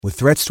With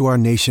threats to our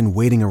nation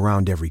waiting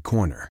around every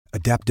corner,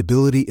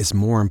 adaptability is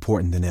more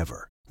important than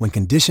ever. When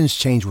conditions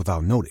change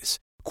without notice,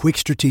 quick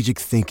strategic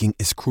thinking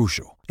is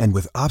crucial. And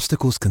with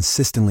obstacles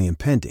consistently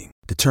impending,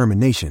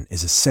 determination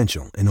is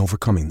essential in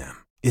overcoming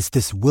them. It's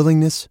this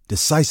willingness,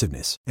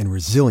 decisiveness, and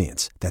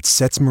resilience that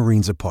sets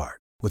Marines apart.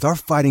 With our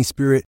fighting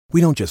spirit, we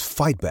don't just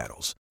fight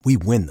battles, we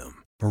win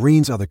them.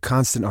 Marines are the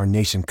constant our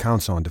nation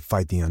counts on to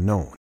fight the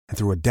unknown. And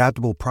through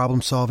adaptable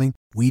problem solving,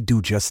 we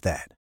do just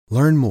that.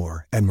 Learn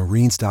more at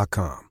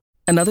marines.com.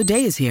 Another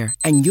day is here,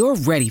 and you're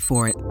ready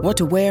for it. What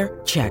to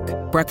wear? Check.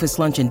 Breakfast,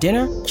 lunch, and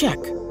dinner? Check.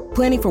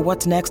 Planning for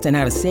what's next and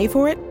how to save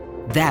for it?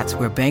 That's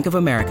where Bank of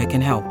America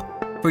can help.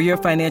 For your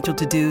financial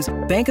to-dos,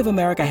 Bank of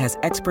America has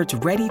experts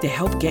ready to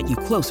help get you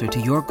closer to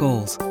your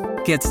goals.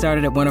 Get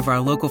started at one of our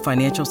local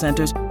financial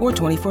centers or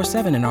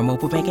 24/7 in our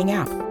mobile banking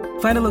app.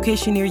 Find a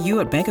location near you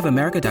at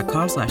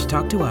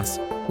bankofamerica.com/talktous.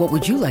 What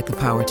would you like the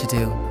power to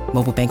do?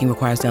 Mobile banking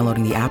requires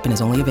downloading the app and is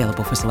only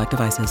available for select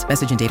devices.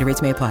 Message and data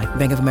rates may apply.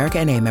 Bank of America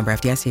N.A., member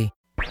FDIC.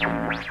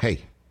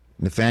 Hey,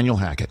 Nathaniel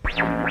Hackett,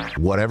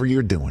 whatever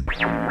you're doing,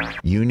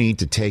 you need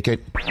to take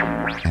it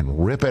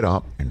and rip it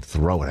up and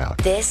throw it out.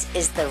 This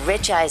is The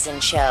Rich Eisen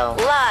Show,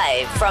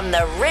 live from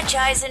The Rich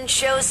Eisen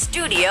Show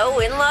studio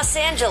in Los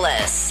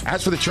Angeles.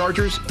 As for the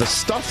Chargers, the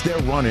stuff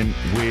they're running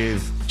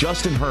with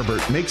Justin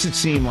Herbert makes it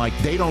seem like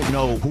they don't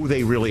know who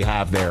they really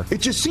have there. It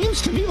just seems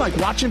to me like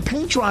watching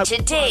paint dry.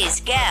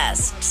 Today's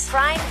guests,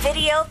 Prime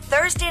Video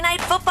Thursday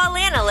Night Football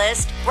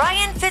analyst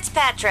Ryan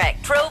Fitzpatrick,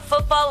 Pro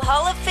Football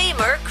Hall of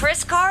Famer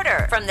Chris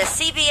Carter, from the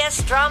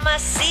CBS drama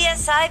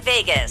CSI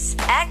Vegas,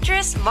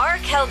 actress Mark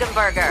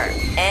Helgenberger.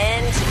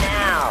 And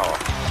now,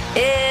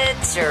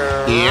 it's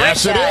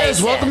Yes, Rich it is.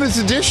 Eisen. Welcome to this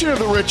edition of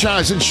The Rich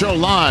Eisen Show,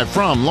 live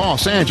from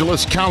Los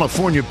Angeles,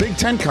 California, Big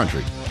Ten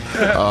country.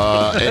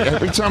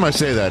 Every time I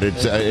say that,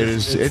 it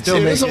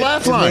is a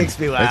laugh line. It makes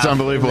me laugh. It's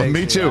unbelievable.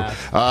 Me too.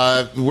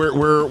 Laugh.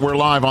 We're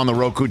live on the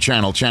Roku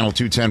channel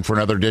 210 for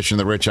another edition of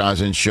the Rich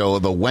Eisen Show.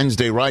 The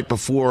Wednesday right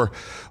before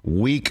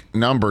week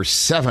number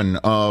 7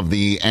 of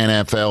the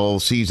NFL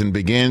season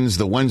begins.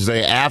 The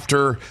Wednesday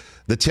after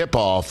the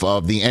tip-off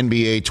of the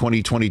NBA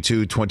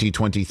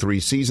 2022-2023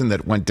 season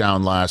that went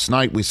down last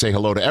night. We say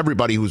hello to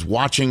everybody who's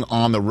watching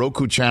on the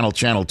Roku channel,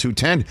 channel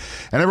 210,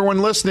 and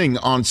everyone listening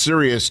on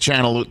Sirius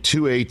channel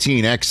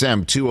 218,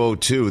 XM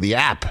 202. The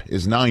app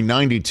is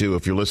 $9.92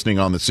 if you're listening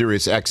on the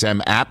Sirius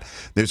XM app.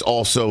 There's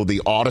also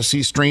the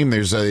Odyssey stream.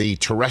 There's a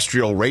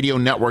terrestrial radio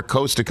network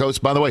coast to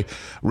coast. By the way,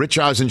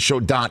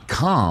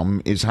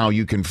 RichEisenShow.com is how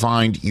you can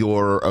find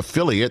your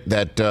affiliate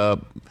that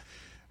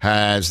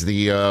has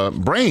the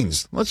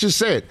brains, let's just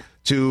say it,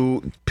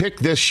 to pick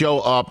this show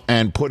up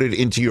and put it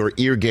into your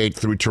ear gate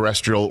through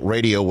terrestrial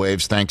radio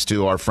waves, thanks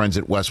to our friends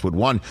at Westwood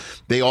One.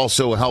 They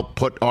also help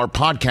put our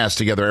podcast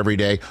together every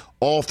day.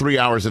 All 3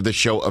 hours of the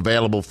show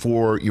available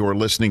for your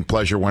listening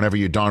pleasure whenever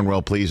you darn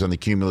well please on the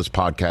Cumulus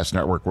Podcast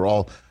Network, where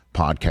all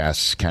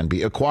podcasts can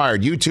be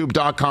acquired.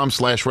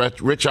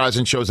 YouTube.com/Rich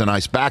Eisen Show is a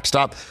nice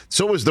backstop.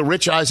 So is the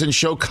Rich Eisen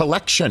Show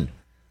Collection,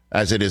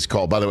 as it is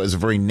called. By the way, it's a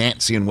very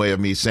Nancian way of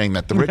me saying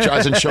that. The Rich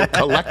Eisen Show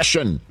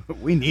Collection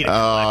We need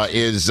a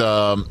is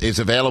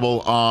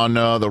available on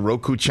the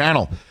Roku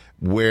channel,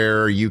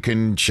 where you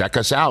can check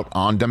us out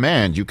on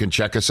demand. You can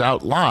check us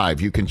out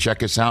live. You can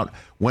check us out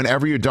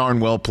whenever you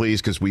darn well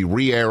please, because we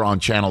re-air on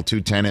channel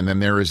 210, and then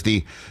there is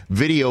the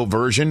video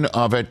version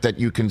of it that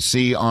you can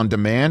see on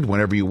demand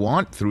whenever you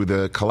want through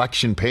the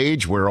collection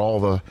page where all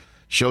the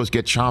shows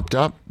get chopped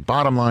up.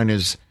 Bottom line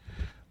is,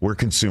 we're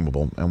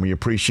consumable, and we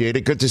appreciate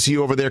it. Good to see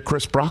you over there,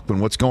 Chris Brockman.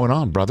 What's going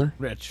on, brother?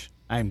 Rich,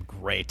 I'm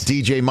great.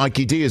 DJ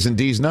Mikey D is in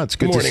D's Nuts.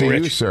 Good to see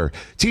you, sir.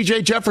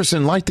 TJ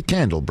Jefferson, light the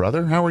candle,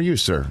 brother. How are you,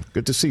 sir?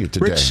 Good to see you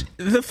today. Rich,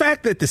 the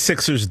fact that the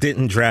Sixers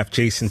didn't draft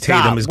Jason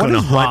Tatum is going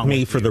to haunt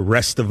me for the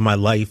rest of my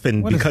life,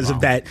 and because of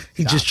that,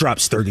 he just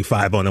drops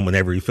 35 on him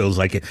whenever he feels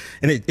like it,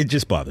 and it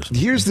just bothers me.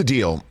 Here's the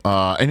deal,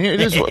 and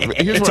here's what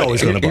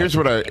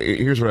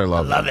I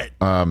love. I love it.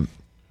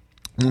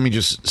 Let me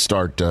just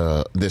start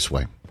this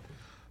way.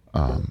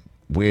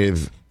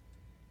 With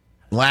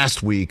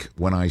last week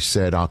when I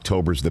said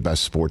October's the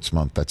best sports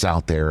month that's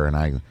out there, and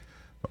I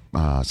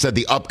said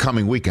the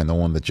upcoming weekend, the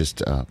one that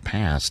just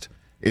passed,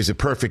 is a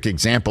perfect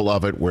example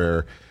of it,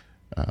 where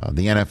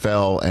the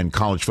NFL and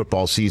college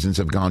football seasons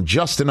have gone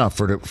just enough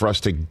for us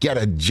to get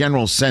a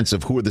general sense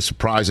of who the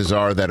surprises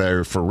are that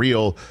are for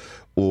real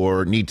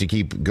or need to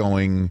keep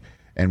going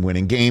and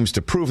winning games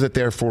to prove that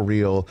they're for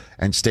real,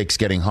 and stakes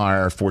getting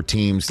higher for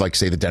teams like,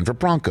 say, the Denver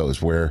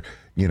Broncos, where,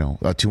 you know,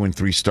 a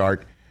 2-3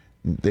 start,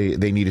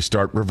 they need to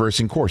start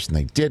reversing course, and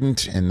they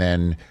didn't. And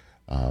then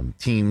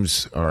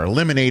teams are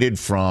eliminated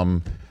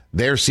from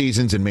their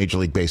seasons in Major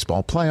League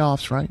Baseball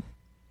playoffs, right?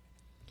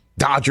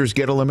 Dodgers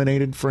get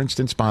eliminated, for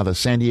instance, by the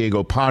San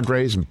Diego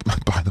Padres. And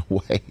by the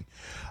way,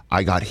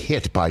 I got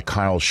hit by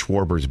Kyle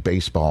Schwarber's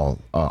baseball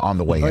on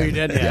the way in. Oh, you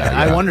did? Yeah.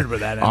 I wondered where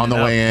that ended on the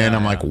way in. Yeah,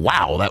 I'm like,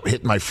 wow, that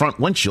hit my front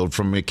windshield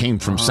it came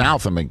from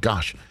south. I'm like,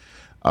 gosh.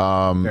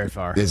 Very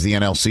far. As the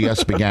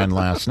NLCS began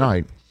last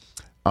night.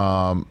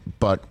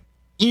 But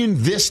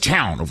in this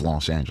town of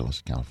Los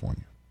Angeles,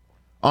 California,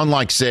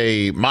 unlike,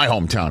 say, my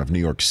hometown of New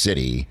York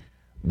City,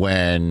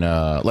 when,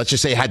 let's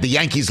just say, had the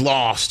Yankees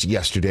lost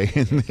yesterday,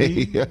 and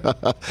they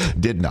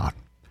did not.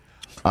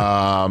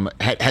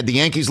 Had the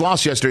Yankees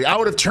lost yesterday, I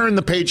would have turned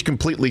the page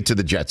completely to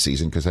the Jets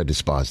season because I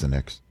despise the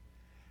Knicks.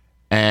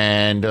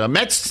 And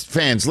Mets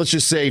fans, let's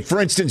just say, for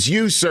instance,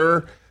 you,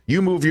 sir,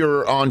 you move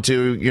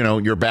onto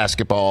your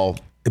basketball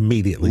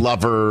immediately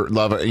lover,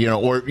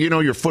 or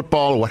your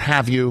football or what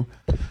have you.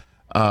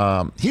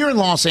 Here in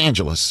Los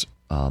Angeles,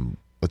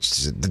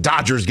 the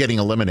Dodgers getting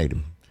eliminated.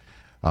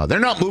 They're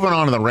not moving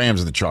on to the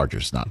Rams or the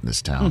Chargers. Not in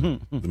this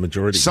town. The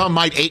majority. Some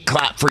might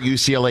clap for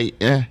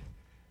UCLA.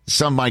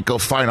 Some might go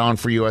fight on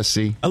for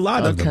USC. A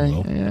lot of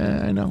them will.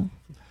 Yeah, I know.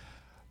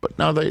 But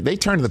no, they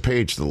turned the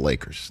page to the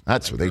Lakers.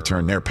 That's where they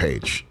turned their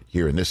page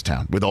here in this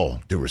town, with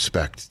all due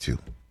respect to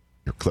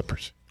your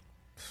Clippers.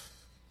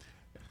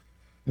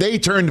 They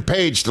turned the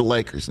page to the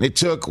Lakers, and it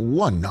took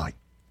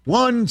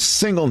one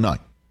single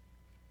night,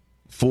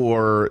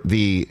 for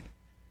the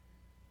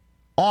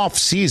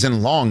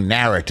off-season long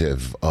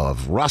narrative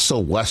of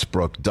Russell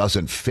Westbrook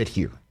doesn't fit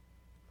here.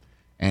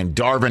 And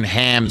Darvin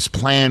Ham's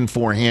plan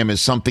for him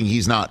is something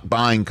he's not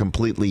buying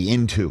completely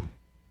into.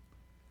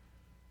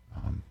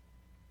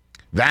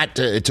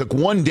 It took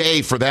one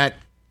day for that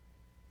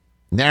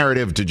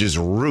narrative to just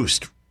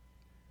roost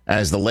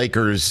as the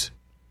Lakers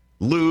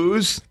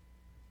lose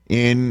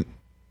in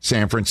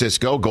San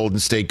Francisco. Golden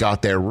State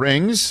got their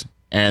rings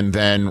and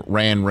then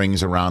ran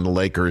rings around the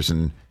Lakers.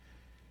 And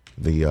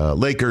the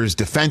Lakers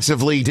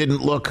defensively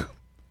didn't look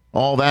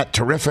all that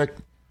terrific.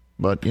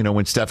 But,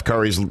 when Steph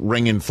Curry's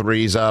ringing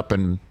threes up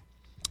and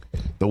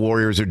the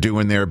Warriors are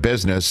doing their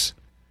business,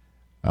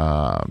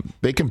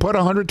 they can put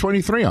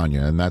 123 on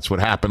you. And that's what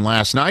happened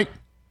last night.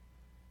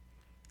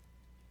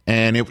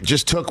 And it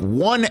just took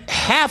one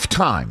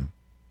halftime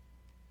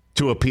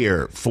to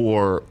appear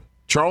for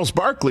Charles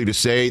Barkley to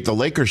say the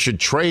Lakers should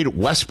trade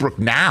Westbrook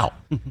now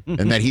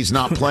and that he's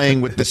not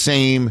playing with the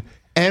same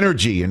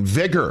energy and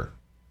vigor,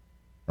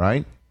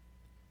 right?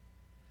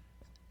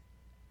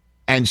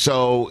 And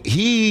so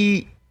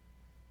he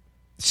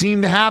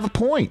seemed to have a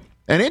point.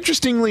 And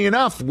interestingly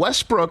enough,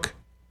 Westbrook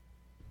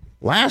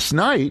last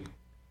night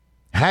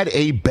had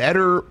a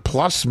better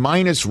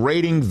plus-minus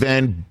rating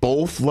than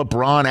both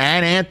LeBron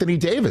and Anthony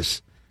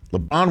Davis.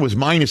 LeBron was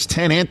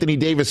 -10, Anthony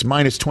Davis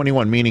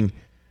 -21, meaning,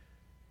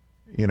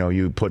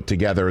 you put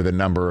together the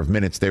number of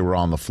minutes they were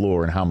on the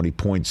floor and how many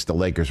points the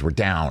Lakers were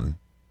down,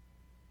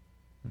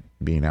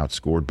 being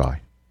outscored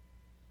by.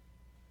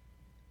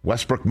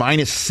 Westbrook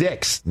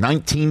 -6,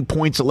 19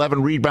 points,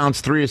 11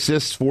 rebounds, 3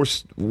 assists,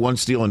 1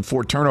 steal, and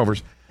 4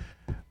 turnovers,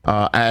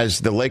 as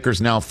the Lakers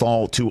now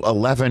fall to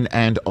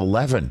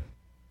 11-11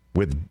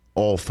 with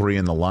all 3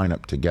 in the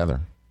lineup together.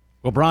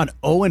 LeBron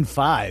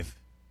 0-5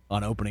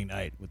 on opening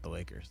night with the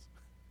Lakers.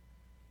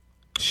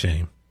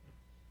 Shame.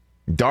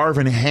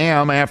 Darvin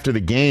Ham, after the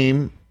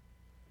game,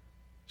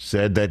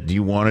 said that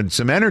you wanted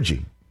some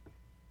energy.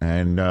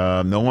 And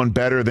no one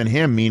better than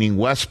him, meaning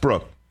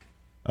Westbrook,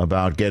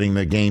 about getting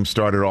the game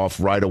started off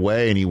right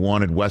away. And he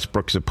wanted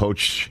Westbrook's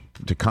approach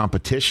to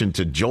competition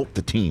to jolt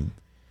the team.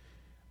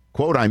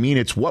 Quote,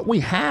 it's what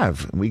we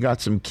have. We got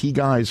some key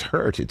guys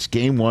hurt. It's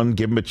game 1.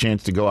 Give him a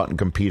chance to go out and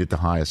compete at the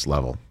highest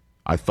level.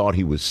 I thought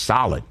he was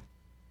solid.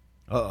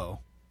 Uh-oh.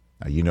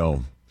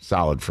 Now,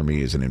 solid for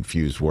me is an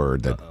infused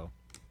word.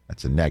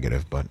 That's a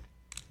negative, but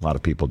a lot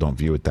of people don't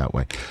view it that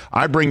way.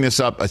 I bring this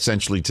up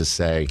essentially to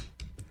say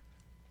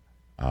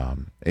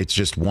it's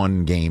just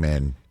one game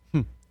in,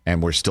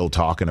 and we're still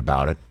talking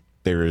about it.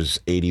 There's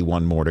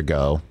 81 more to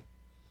go.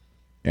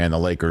 And the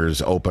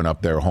Lakers open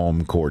up their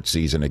home court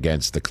season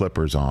against the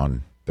Clippers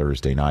on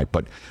Thursday night.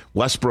 But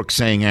Westbrook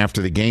saying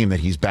after the game that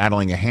he's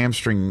battling a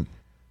hamstring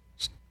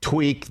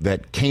tweak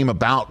that came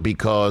about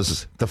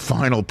because the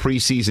final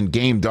preseason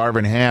game,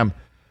 Darvin Ham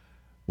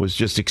was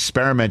just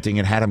experimenting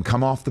and had him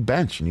come off the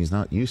bench, and he's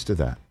not used to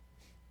that.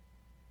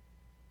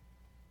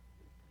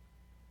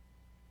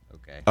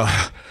 Okay.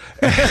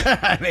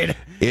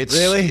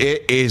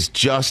 It is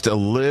just a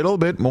little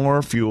bit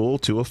more fuel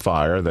to a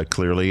fire that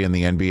clearly in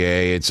the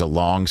NBA it's a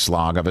long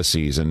slog of a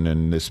season,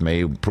 and this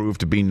may prove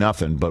to be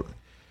nothing, but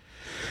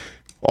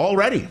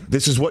already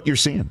this is what you're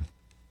seeing.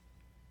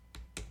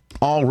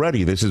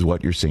 Already this is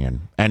what you're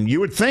seeing. And you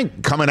would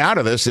think coming out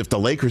of this, if the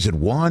Lakers had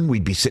won,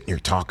 we'd be sitting here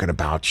talking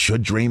about,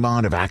 should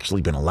Draymond have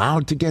actually been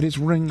allowed to get his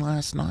ring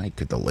last night?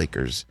 Could the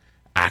Lakers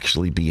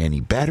actually be any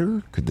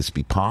better? Could this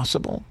be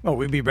possible? Well,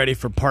 we'd be ready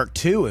for part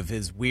 2 of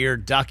his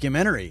weird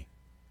documentary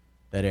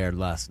that aired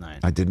last night.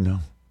 I didn't know.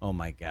 Oh,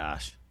 my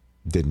gosh.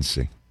 Didn't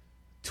see.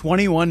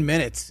 21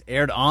 minutes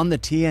aired on the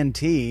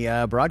TNT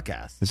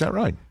broadcast. Is that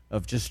right?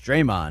 Of just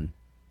Draymond.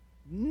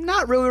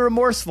 Not really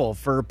remorseful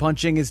for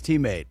punching his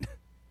teammate.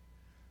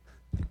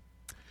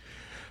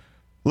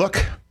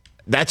 Look,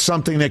 that's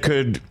something that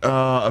could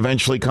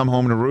eventually come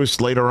home to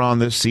roost later on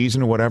this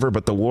season or whatever,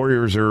 but the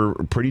Warriors are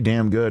pretty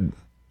damn good.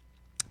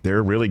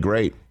 They're really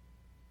great.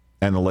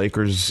 And the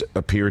Lakers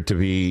appear to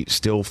be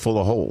still full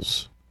of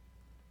holes.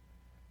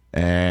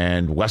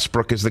 And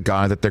Westbrook is the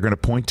guy that they're going to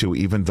point to,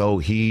 even though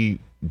he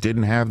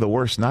didn't have the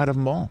worst night of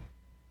them all.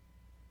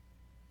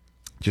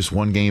 Just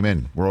one game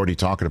in. We're already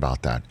talking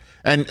about that.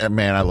 And,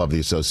 man, I love the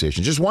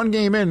association. Just one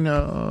game in.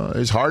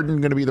 Is Harden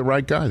going to be the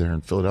right guy there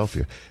in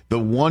Philadelphia? The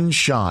one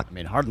shot. I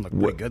mean, Harden looked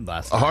pretty good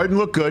last time. Harden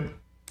looked good,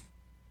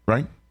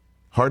 right?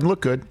 Harden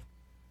looked good.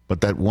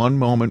 But that one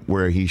moment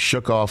where he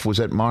shook off, was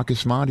that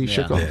Marcus Smart? He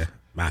shook off.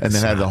 And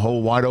then had the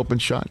whole wide open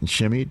shot and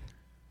shimmied.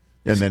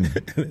 And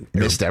then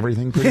missed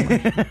everything pretty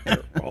much.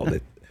 Rolled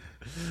it.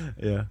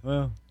 Yeah,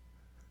 well,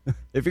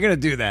 if you're going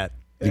to do that,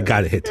 you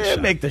got to hit the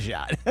shot. Make the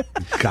shot.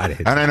 Got to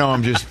hit. And I know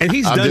I'm just. And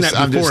he's done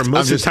that before.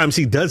 Most of the times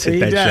he does hit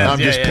that shot. I'm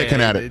just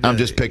picking at it. I'm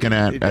just picking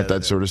at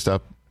that sort of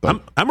stuff.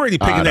 But I'm already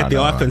picking at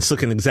the offense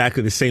looking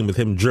exactly the same with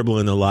him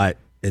dribbling a lot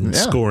and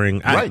scoring.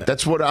 Right.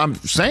 That's what I'm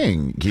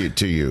saying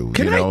to you.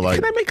 Can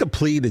I make a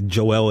plea to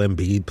Joel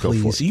Embiid,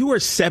 please? You are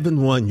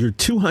 7'1". You're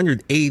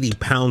 280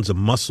 pounds of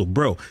muscle.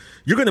 Bro,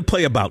 you're going to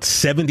play about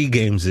 70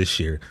 games this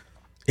year,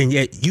 and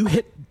yet you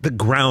hit the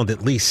ground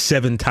at least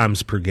 7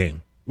 times per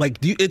game. Like,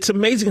 it's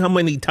amazing how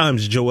many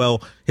times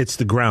Joel hits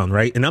the ground,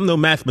 right? And I'm no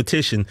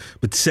mathematician,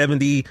 but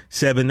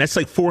 77, that's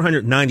like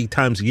 490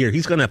 times a year.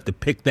 He's going to have to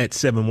pick that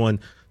 7'1",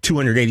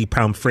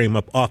 280-pound frame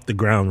up off the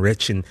ground,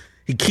 Rich, and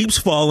he keeps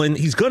falling.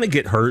 He's going to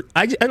get hurt.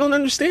 I don't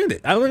understand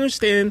it. I don't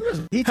understand.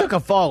 He took a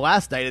fall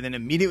last night and then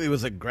immediately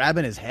was like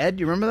grabbing his head.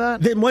 You remember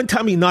that? Then one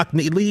time he knocked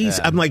knees.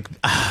 Yeah. I'm like,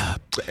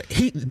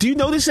 do you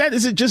notice that?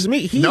 Is it just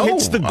me? He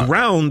hits the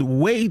ground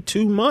way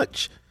too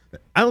much.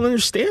 I don't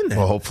understand that.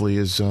 Well, hopefully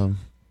his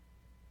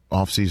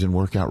off-season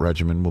workout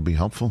regimen will be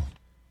helpful.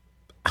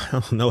 I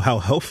don't know how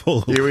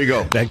helpful Here we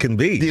go. that can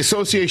be. The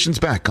association's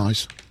back,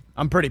 guys.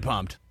 I'm pretty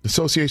pumped. The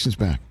association's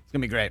back. It's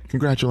going to be great.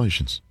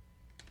 Congratulations.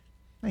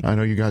 I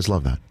know you guys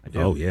love that. I do.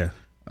 Oh, yeah.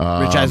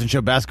 Rich Eisen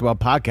Show Basketball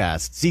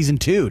Podcast, Season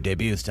 2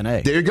 debuts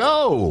tonight. There you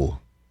go.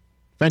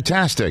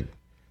 Fantastic.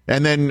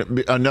 And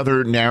then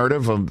another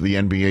narrative of the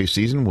NBA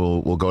season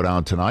will go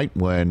down tonight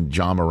when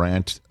Ja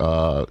Morant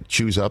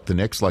chews up the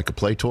Knicks like a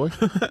play toy.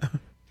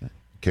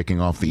 Kicking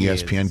off the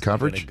ESPN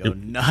coverage. Go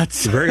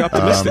nuts. You're very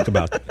optimistic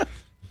about that.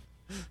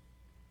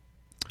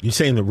 You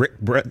saying the Rick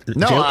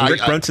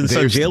Brunson's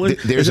son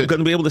Jalen isn't going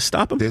to be able to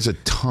stop him? There's a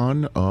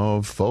ton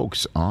of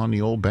folks on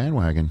the old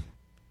bandwagon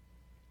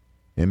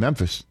in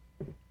Memphis.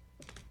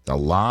 A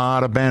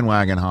lot of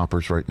bandwagon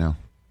hoppers right now.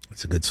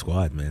 It's a good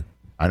squad, man.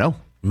 I know.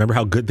 Remember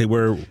how good they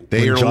were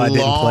when Ja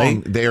didn't play?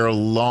 They are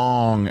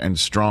long and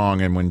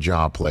strong, and when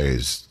Ja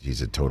plays,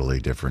 it's a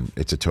totally different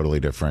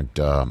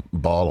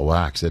ball of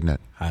wax, isn't it?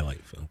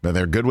 Highlight film. But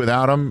they're good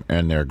without him,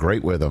 and they're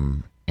great with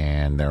him,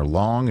 and they're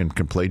long and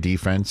can play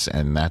defense,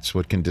 and that's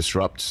what can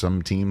disrupt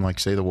some team like,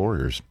 say, the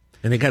Warriors.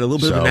 And they got a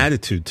little bit of an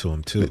attitude to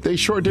them, too. They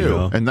sure do, you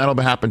know? And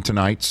that'll happen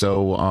tonight,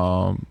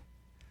 so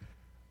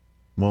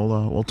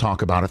we'll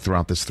talk about it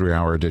throughout this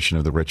 3-hour edition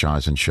of the Rich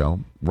Eisen Show.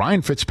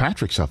 Ryan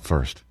Fitzpatrick's up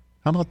first.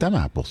 How about them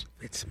apples?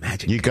 It's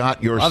magic. You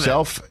got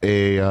yourself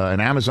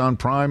an Amazon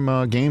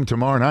Prime game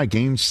tomorrow night.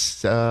 Game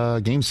 6 for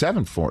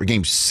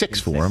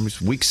him.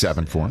 It's week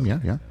 7 for him.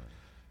 Yeah.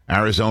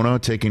 Arizona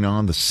taking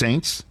on the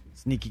Saints.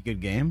 Sneaky good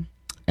game.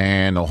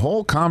 And the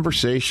whole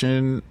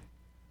conversation,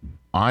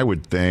 I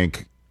would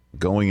think,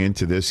 going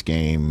into this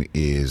game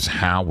is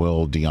how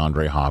will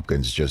DeAndre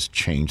Hopkins just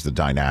change the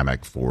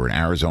dynamic for an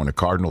Arizona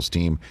Cardinals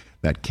team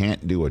that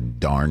can't do a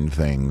darn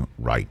thing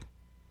right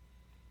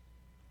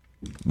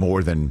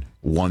more than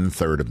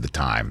 1/3 of the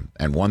time.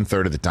 And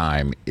 1/3 of the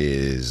time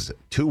is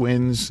 2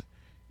 wins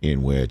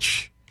in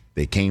which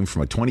they came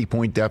from a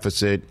 20-point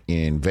deficit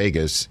in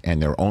Vegas,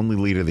 and their only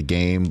lead of the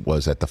game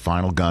was at the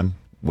final gun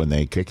when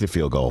they kicked the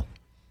field goal.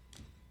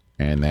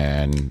 And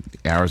then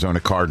Arizona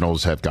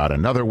Cardinals have got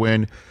another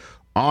win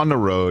on the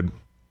road,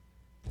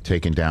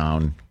 taking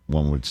down,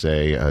 one would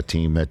say, a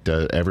team that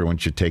everyone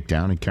should take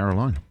down in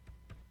Carolina.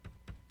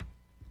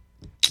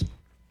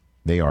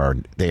 They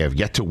have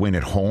yet to win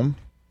at home.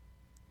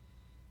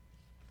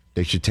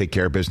 They should take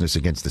care of business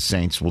against the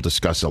Saints. We'll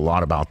discuss a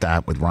lot about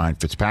that with Ryan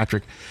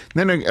Fitzpatrick.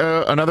 Then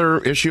another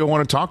issue I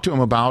want to talk to him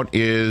about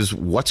is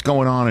what's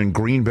going on in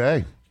Green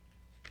Bay.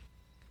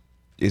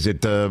 Is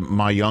it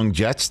my young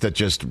Jets that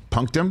just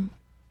punked him?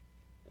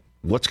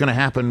 What's going to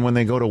happen when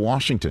they go to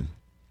Washington?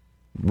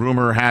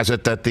 Rumor has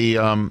it that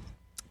the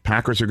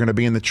Packers are going to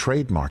be in the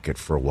trade market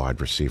for a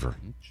wide receiver.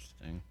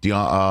 Interesting.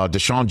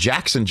 Deshaun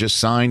Jackson just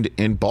signed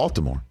in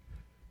Baltimore.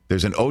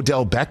 There's an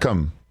Odell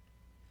Beckham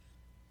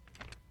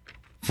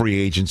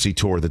free agency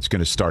tour that's going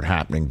to start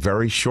happening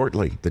very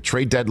shortly. The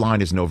trade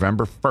deadline is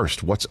November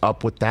 1st. What's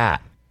up with that?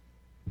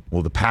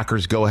 Will the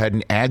Packers go ahead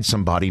and add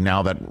somebody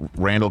now that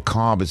Randall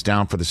Cobb is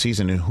down for the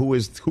season? And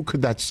who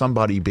could that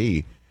somebody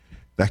be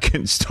that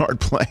can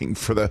start playing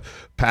for the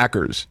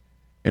Packers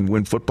and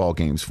win football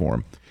games for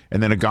them?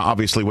 And then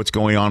obviously what's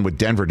going on with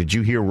Denver. Did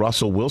you hear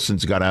Russell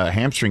Wilson's got a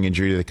hamstring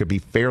injury that could be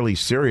fairly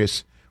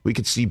serious? We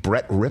could see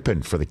Brett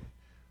Rippon for the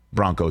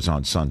Broncos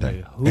on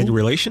Sunday. Any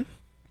relation?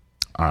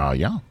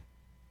 Yeah.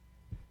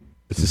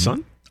 It's his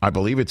son? I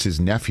believe it's his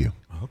nephew.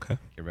 Oh, okay.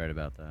 You're right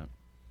about that.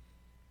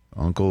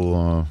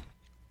 Uncle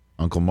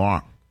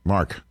Mark.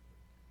 Yeah.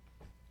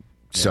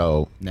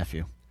 So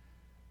nephew.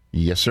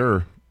 Yes,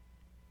 sir.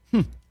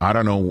 I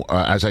don't know.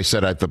 As I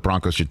said, the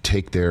Broncos should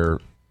take their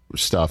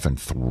stuff and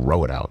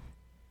throw it out.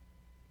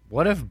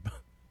 What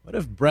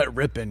if Brett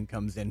Rippon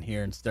comes in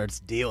here and starts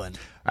dealing?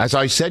 As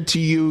I said to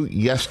you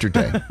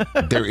yesterday,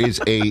 there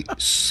is a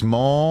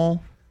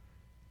small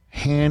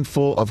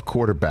handful of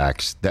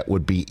quarterbacks that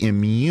would be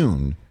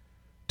immune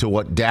to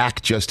what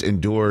Dak just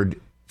endured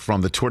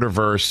from the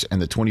Twitterverse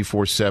and the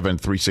 24/7,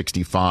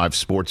 365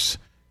 sports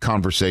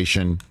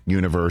conversation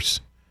universes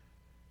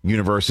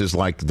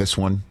like this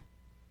one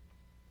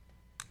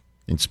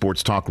in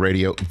sports talk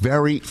radio.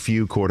 Very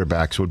few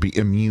quarterbacks would be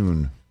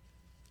immune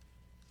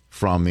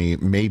from the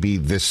maybe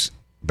this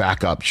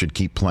backup should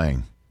keep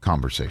playing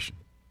conversation.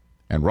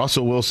 And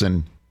Russell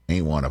Wilson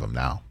ain't one of them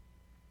now.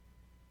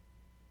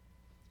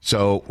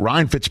 So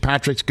Ryan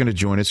Fitzpatrick's going to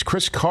join us.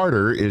 Chris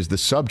Carter is the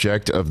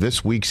subject of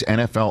this week's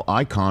NFL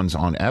Icons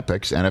on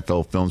Epix.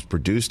 NFL Films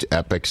produced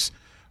Epix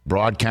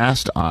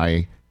broadcast.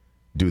 I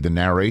do the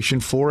narration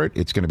for it.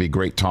 It's going to be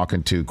great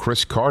talking to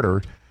Chris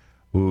Carter,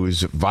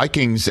 whose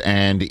Vikings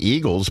and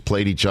Eagles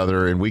played each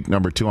other in week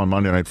number 2 on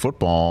Monday Night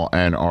Football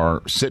and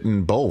are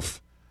sitting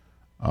both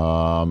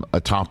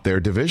atop their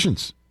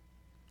divisions.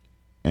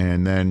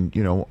 And then,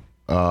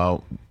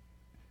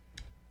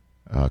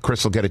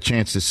 Chris will get a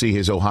chance to see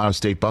his Ohio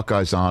State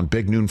Buckeyes on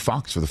Big Noon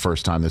Fox for the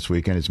first time this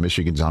weekend as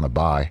Michigan's on a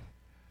bye.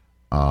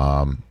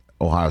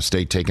 Ohio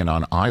State taking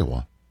on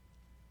Iowa.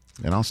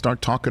 And I'll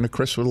start talking to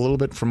Chris with a little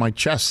bit from my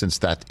chest, since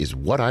that is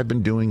what I've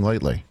been doing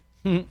lately.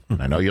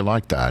 I know you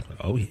like that.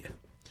 Oh, yeah.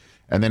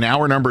 And then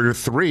hour number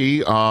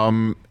 3,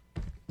 a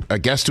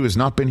guest who has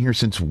not been here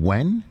since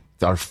when?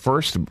 Our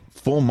first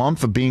full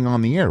month of being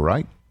on the air,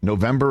 right?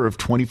 November of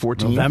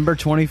 2014. November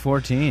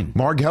 2014.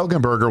 Marg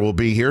Helgenberger will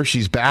be here.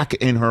 She's back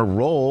in her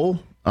role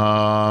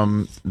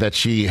that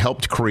she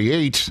helped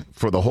create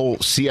for the whole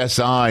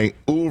CSI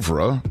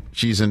oeuvre.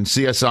 She's in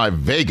CSI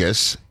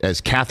Vegas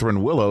as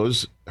Catherine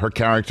Willows, her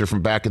character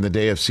from back in the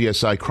day of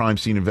CSI Crime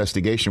Scene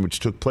Investigation, which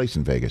took place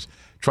in Vegas.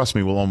 Trust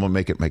me, we'll almost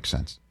make it make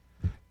sense.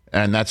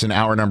 And that's in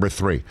hour number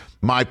 3.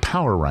 My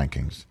power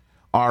rankings.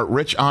 Our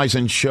Rich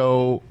Eisen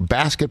Show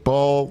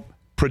basketball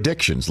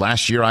predictions.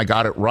 Last year, I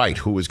got it right.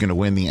 Who was going to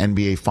win the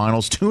NBA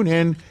Finals? Tune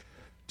in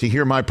to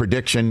hear my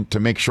prediction to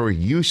make sure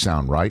you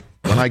sound right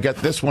when I get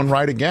this one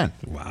right again.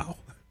 Wow.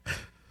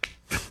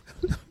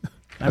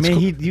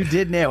 You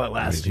did nail it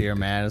last year,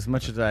 man. As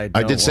much as I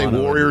did say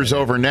Warriors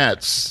over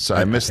Nets, so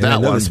I missed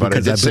that one. But I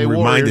did say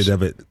Warriors.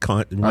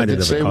 I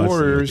did say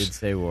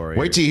Warriors.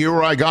 Wait till you hear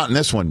where I got in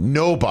this one.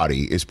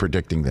 Nobody is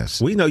predicting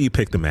this. We know you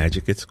picked the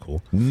Magic. It's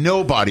cool.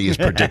 Nobody is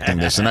predicting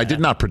this, and I did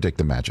not predict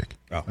the Magic.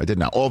 Oh. I did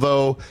not.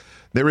 Although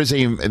there is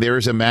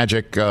a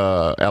Magic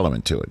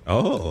element to it.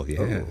 Oh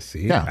yeah.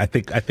 See, yeah. I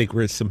think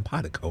we're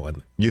simpatico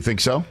on. You think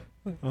so?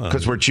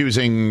 Because we're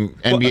choosing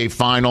NBA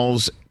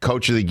Finals,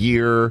 Coach of the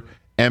Year,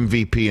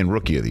 MVP, and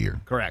Rookie of the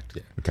Year. Correct.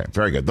 Yeah. Okay,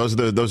 very good.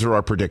 Those are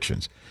our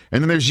predictions.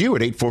 And then there's you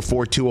at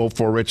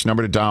 844-204-RICH,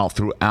 number to dial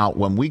throughout.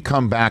 When we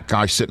come back,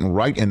 guys sitting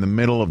right in the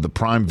middle of the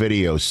Prime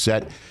Video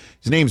set.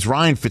 His name's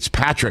Ryan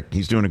Fitzpatrick.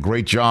 He's doing a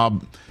great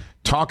job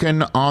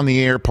talking on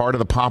the air, part of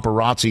the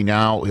paparazzi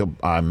now. He'll,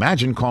 I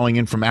imagine, calling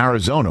in from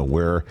Arizona,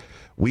 where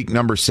week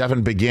number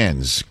 7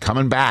 begins.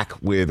 Coming back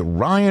with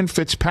Ryan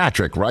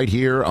Fitzpatrick right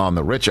here on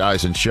the Rich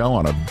Eisen Show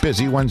on a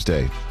busy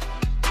Wednesday.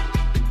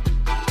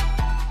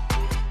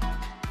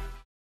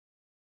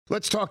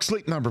 Let's talk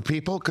Sleep Number,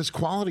 people, because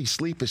quality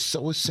sleep is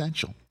so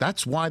essential.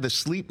 That's why the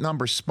Sleep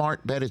Number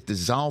smart bed is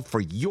designed for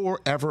your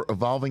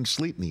ever-evolving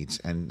sleep needs,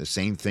 and the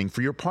same thing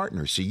for your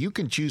partner, so you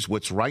can choose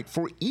what's right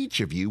for each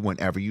of you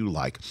whenever you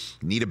like.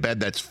 Need a bed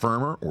that's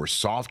firmer or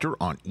softer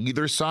on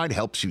either side,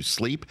 helps you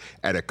sleep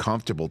at a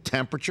comfortable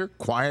temperature,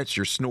 quiets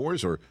your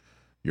snores or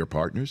your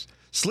partner's?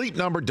 Sleep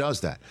Number does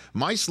that.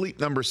 My Sleep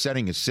Number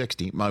setting is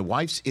 60. My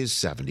wife's is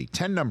 70.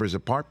 10 numbers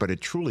apart, but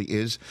it truly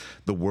is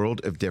the world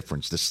of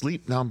difference. The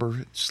Sleep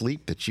Number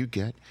sleep that you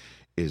get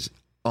is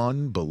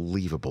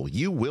unbelievable.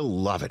 You will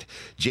love it.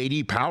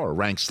 J.D. Power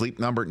ranks Sleep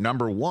Number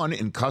number 1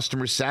 in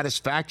customer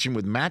satisfaction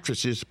with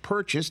mattresses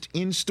purchased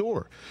in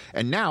store.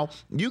 And now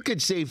you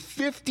could save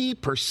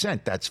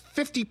 50%. That's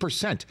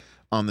 50%.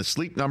 On the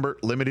Sleep Number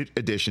limited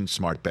edition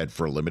smart bed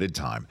for a limited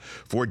time.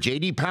 For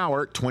J.D.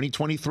 Power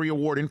 2023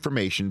 award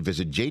information,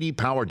 visit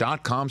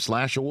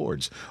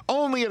jdpower.com/awards.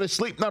 Only at a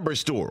Sleep Number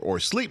store or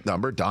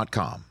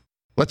sleepnumber.com.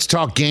 Let's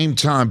talk Game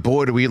Time.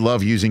 Boy, do we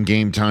love using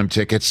Game Time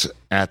tickets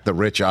at the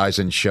Rich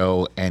Eisen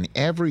Show. And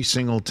every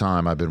single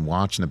time I've been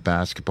watching the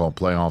basketball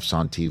playoffs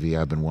on TV,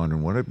 I've been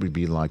wondering what it would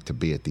be like to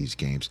be at these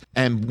games.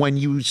 And when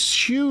you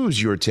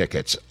choose your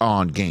tickets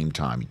on Game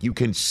Time, you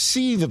can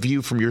see the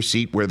view from your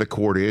seat where the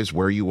court is,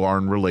 where you are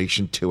in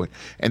relation to it.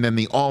 And then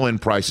the all-in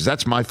prices.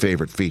 That's my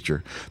favorite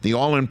feature. The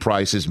all-in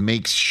prices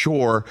makes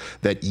sure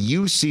that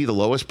you see the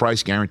lowest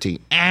price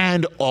guarantee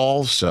and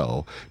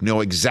also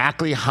know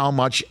exactly how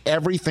much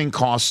everything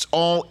costs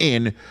all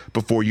in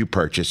before you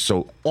purchase.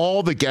 So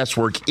all the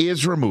guesswork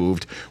is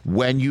removed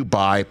when you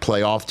buy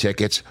playoff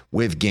tickets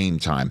with Game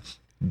Time.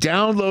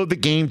 Download the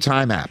Game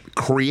Time app,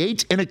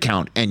 create an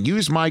account, and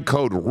use my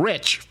code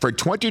RICH for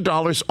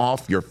 $20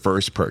 off your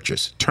first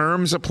purchase.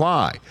 Terms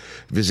apply.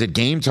 Visit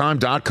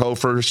GameTime.co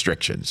for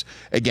restrictions.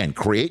 Again,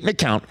 create an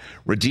account,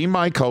 redeem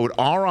my code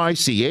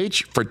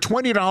RICH for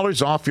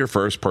 $20 off your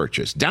first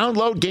purchase.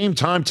 Download Game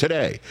Time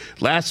today.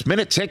 Last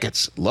minute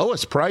tickets,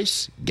 lowest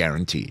price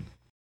guaranteed.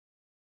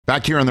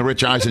 Back here on the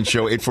Rich Eisen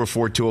Show,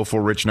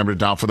 844-204-RICH, number to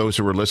dial. For those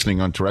who are listening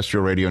on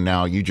terrestrial radio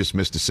now, you just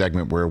missed a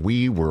segment where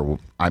we're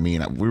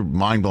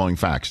mind-blowing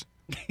facts.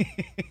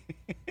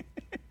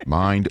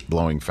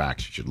 Mind-blowing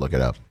facts. You should look it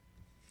up.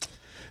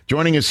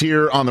 Joining us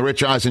here on the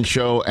Rich Eisen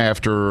Show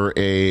after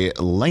a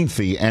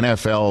lengthy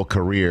NFL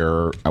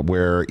career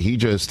where he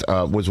just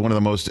was one of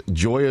the most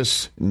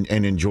joyous and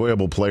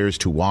enjoyable players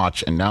to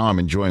watch, and now I'm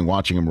enjoying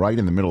watching him right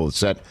in the middle of the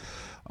set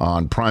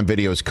on Prime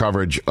Video's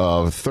coverage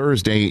of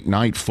Thursday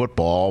Night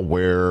Football,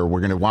 where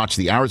we're going to watch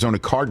the Arizona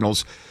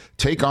Cardinals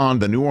take on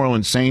the New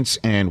Orleans Saints,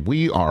 and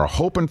we are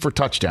hoping for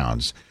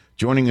touchdowns.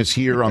 Joining us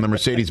here on the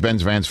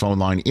Mercedes-Benz Vans phone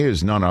line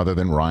is none other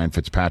than Ryan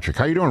Fitzpatrick.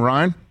 How you doing,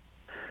 Ryan?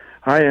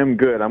 Hi, I'm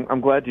good.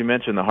 I'm glad you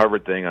mentioned the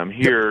Harvard thing. I'm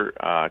here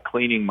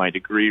cleaning my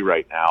degree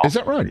right now. Is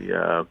that right?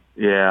 Yeah.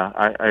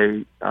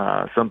 I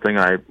something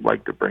I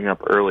like to bring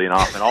up early and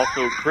often.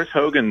 Also, Chris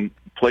Hogan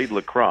played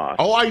lacrosse.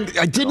 Oh, I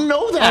didn't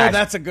know that. Oh,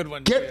 that's a good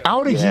one. Get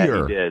out of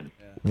here. He did.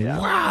 Yeah.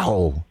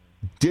 Wow.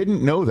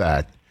 Didn't know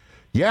that.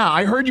 Yeah,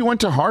 I heard you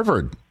went to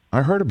Harvard.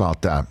 I heard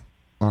about that.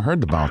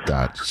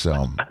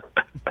 So,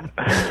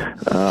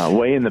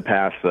 way in the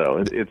past,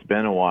 though. It's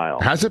been a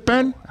while. Has it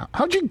been?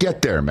 How'd you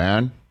get there,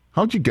 man?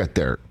 How'd you get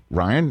there,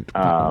 Ryan?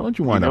 How'd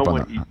you wind up on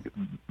that?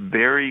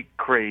 Very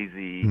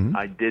crazy. Mm-hmm.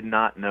 I did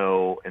not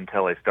know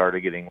until I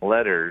started getting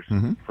letters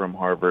from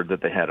Harvard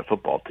that they had a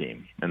football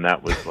team, and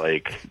that was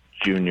like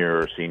junior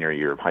or senior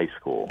year of high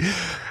school.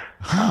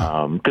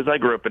 Because I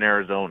grew up in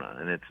Arizona,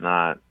 and it's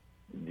not,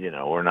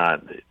 we're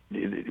not.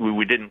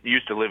 We didn't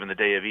used to live in the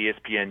day of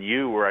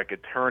ESPNU where I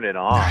could turn it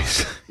on and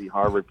see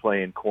Harvard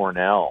playing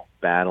Cornell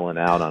battling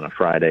out on a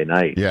Friday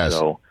night. Yes.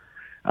 So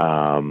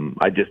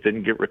I just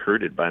didn't get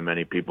recruited by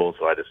many people,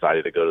 so I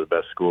decided to go to the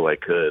best school I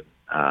could.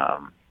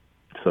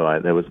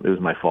 It was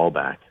my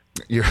fallback.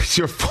 Your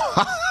hell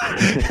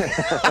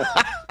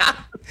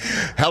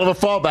of a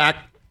fallback.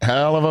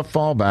 Hell of a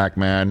fallback,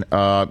 man.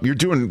 You're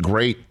doing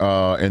great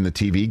in the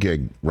TV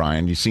gig,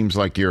 Ryan. You seems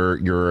like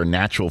you're a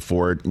natural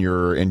for it. And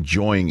you're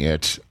enjoying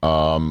it.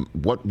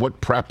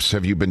 What preps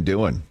have you been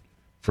doing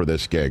for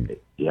this gig?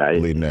 Yeah,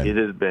 it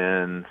has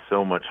been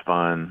so much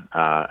fun.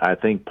 I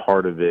think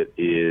part of it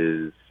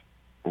is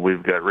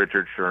we've got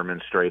Richard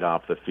Sherman straight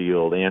off the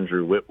field,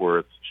 Andrew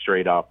Whitworth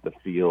straight off the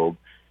field,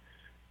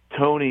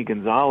 Tony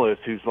Gonzalez,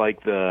 who's like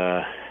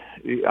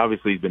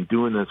obviously he's been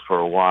doing this for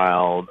a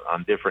while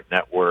on different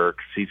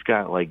networks. He's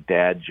got like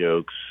dad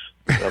jokes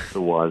up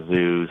the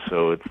wazoo,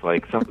 so it's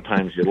like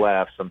sometimes you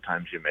laugh,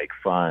 sometimes you make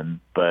fun.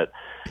 But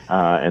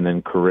and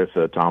then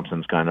Carissa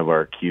Thompson's kind of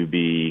our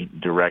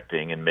QB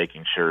directing and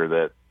making sure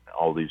that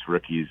all these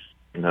rookies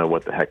know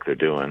what the heck they're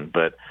doing.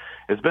 But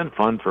it's been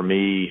fun for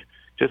me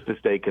just to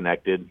stay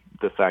connected.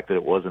 The fact that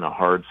it wasn't a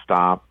hard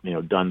stop,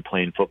 done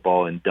playing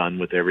football and done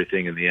with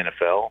everything in the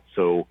NFL.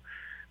 So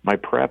my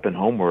prep and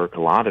homework,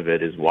 a lot of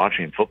it is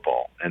watching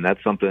football. And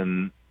that's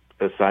something,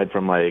 aside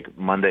from like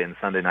Monday and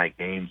Sunday night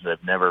games, that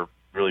I've never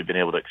really been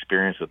able to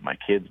experience with my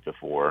kids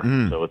before.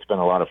 So it's been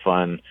a lot of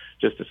fun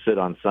just to sit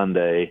on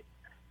Sunday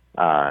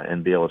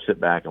and be able to sit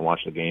back and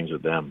watch the games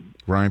with them.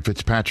 Ryan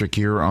Fitzpatrick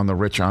here on the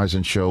Rich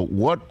Eisen Show.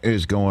 What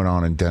is going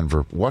on in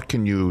Denver? What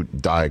can you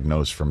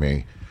diagnose for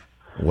me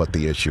what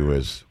the issue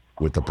is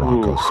with the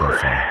Broncos so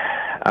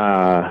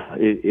far?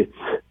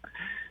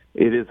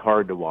 It is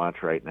hard to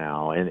watch right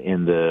now, and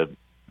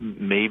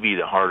maybe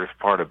the hardest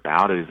part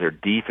about it is their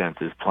defense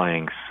is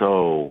playing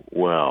so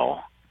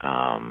well.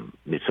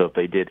 So if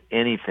they did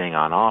anything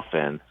on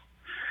offense,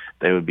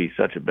 they would be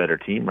such a better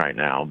team right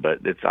now. But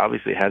it's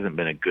obviously hasn't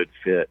been a good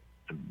fit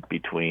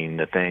between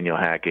Nathaniel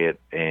Hackett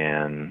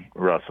and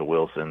Russell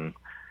Wilson.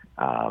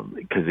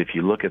 Because if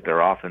you look at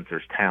their offense,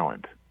 there's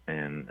talent,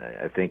 and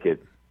I think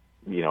it's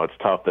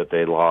tough that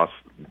they lost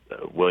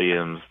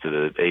Williams to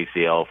the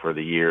ACL for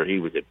the year. He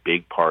was a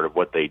big part of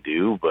what they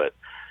do, but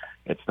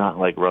it's not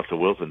like Russell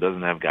Wilson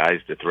doesn't have guys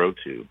to throw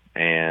to.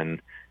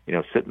 And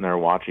sitting there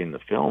watching the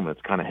film,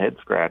 it's kind of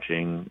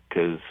head-scratching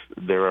because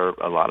there are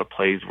a lot of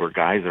plays where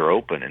guys are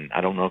open, and I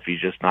don't know if he's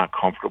just not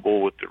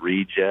comfortable with the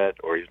read yet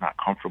or he's not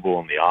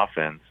comfortable in the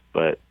offense,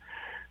 but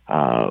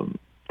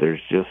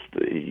there's just,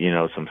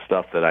 some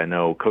stuff that I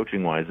know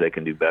coaching-wise they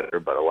can do better,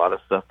 but a lot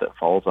of stuff that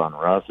falls on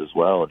Russ as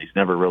well, and he's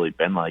never really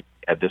been like,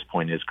 at this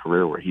point in his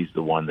career, where he's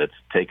the one that's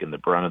taken the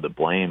brunt of the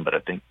blame, but I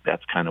think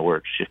that's kind of where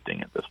it's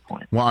shifting at this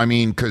point. Well, I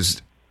mean,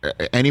 because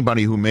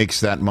anybody who makes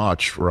that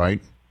much, right,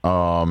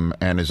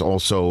 and is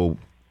also,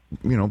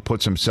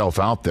 puts himself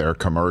out there,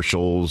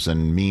 commercials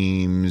and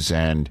memes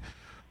and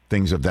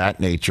things of that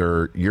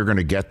nature, you're going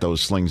to get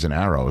those slings and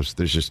arrows.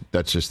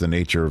 That's just the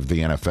nature of the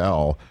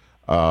NFL.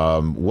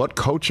 What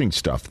coaching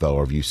stuff, though,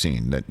 have you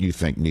seen that you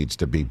think needs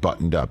to be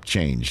buttoned up,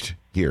 changed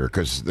here?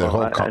 Because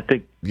I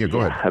think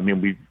go ahead. I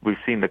mean, we've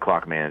seen the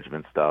clock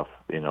management stuff.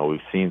 We've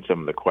seen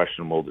some of the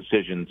questionable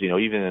decisions.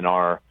 Even in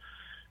our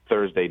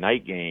Thursday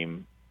night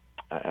game,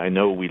 I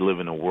know we live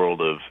in a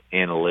world of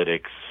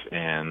analytics,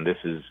 and this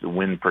is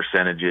win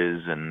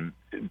percentages,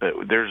 but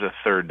there's a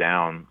third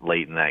down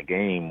late in that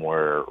game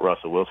where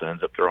Russell Wilson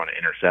ends up throwing an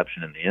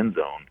interception in the end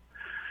zone,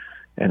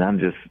 and I'm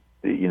just,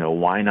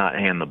 why not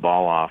hand the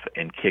ball off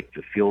and kick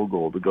the field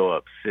goal to go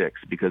up 6?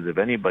 Because if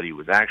anybody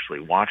was actually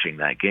watching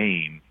that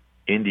game,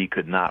 Indy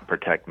could not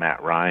protect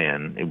Matt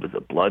Ryan. It was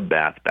a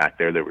bloodbath back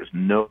there. There was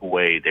no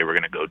way they were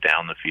going to go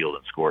down the field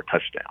and score a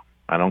touchdown.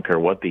 I don't care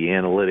what the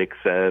analytics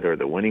said or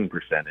the winning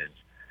percentage.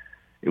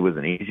 It was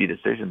an easy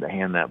decision to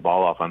hand that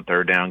ball off on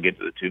third down, get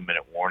to the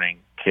 2-minute warning,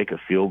 kick a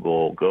field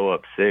goal, go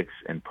up 6,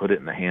 and put it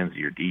in the hands of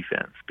your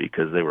defense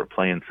because they were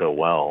playing so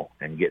well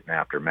and getting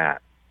after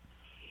Matt.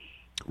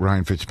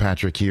 Ryan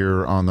Fitzpatrick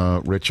here on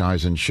the Rich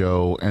Eisen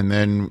Show. And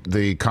then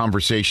the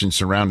conversation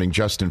surrounding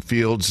Justin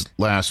Fields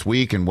last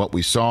week and what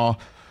we saw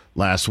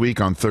last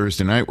week on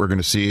Thursday night. We're going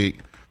to see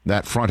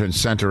that front and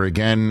center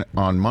again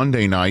on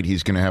Monday night.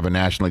 He's going to have a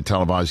nationally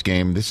televised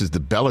game. This is the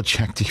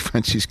Belichick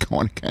defense he's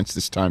going against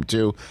this time,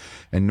 too.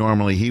 And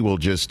normally he will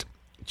just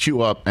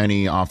chew up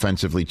any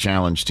offensively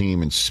challenged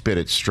team and spit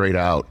it straight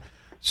out.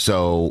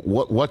 So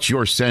what's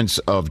your sense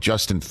of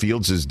Justin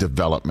Fields'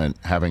 development,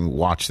 having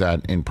watched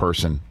that in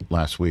person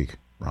last week,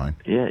 Ryan?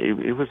 Yeah,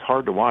 it was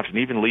hard to watch. And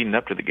even leading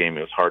up to the game,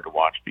 it was hard to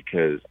watch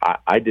because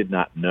I did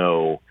not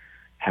know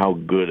how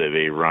good of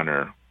a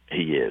runner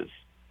he is.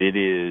 It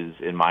is,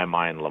 in my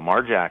mind,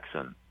 Lamar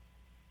Jackson,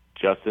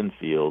 Justin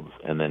Fields,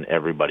 and then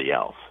everybody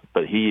else.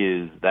 But he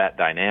is that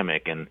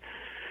dynamic. And,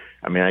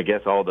 I mean, I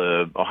guess all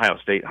the Ohio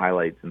State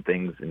highlights and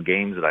things and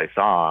games that I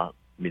saw,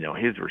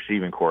 his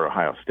receiving core at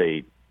Ohio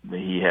State,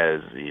 he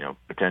has,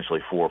 potentially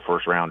 4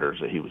 first-rounders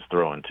that he was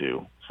throwing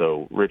to.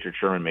 So Richard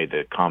Sherman made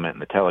the comment in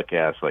the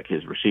telecast, like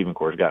his receiving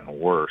core has gotten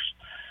worse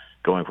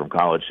going from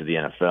college to the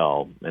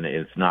NFL. And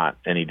it's not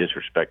any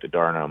disrespect to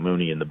Darnell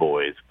Mooney and the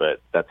boys, but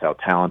that's how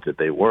talented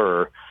they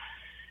were.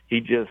 He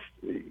just,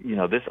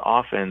 this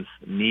offense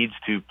needs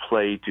to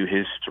play to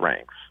his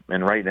strengths.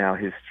 And right now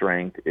his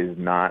strength is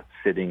not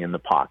sitting in the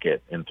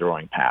pocket and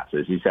throwing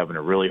passes. He's having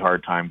a really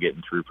hard time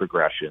getting through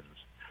progressions.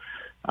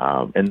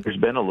 And there's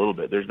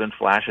been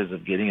flashes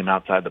of getting him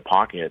outside the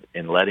pocket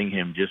and letting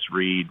him just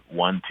read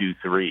 1, 2,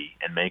 3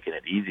 and making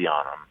it easy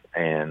on him.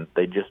 And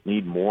they just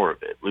need more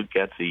of it. Luke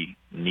Getsy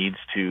needs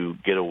to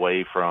get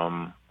away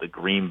from the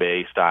Green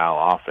Bay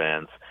style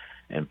offense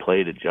and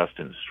play to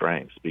Justin's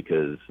strengths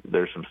because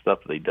there's some stuff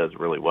that he does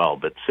really well.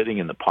 But sitting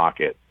in the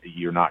pocket,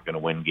 you're not going to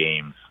win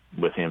games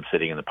with him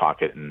sitting in the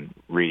pocket and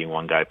reading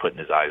one guy, putting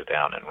his eyes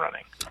down and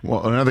running.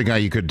 Well, another guy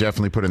you could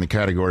definitely put in the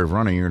category of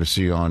running, you're going to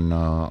see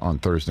on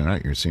Thursday night.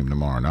 You're going to see him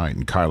tomorrow night.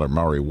 And Kyler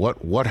Murray,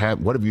 what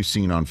have you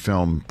seen on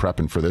film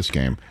prepping for this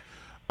game?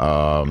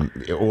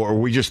 Or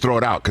we just throw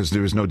it out because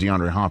there was no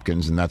DeAndre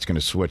Hopkins, and that's going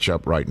to switch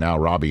up right now.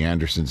 Robbie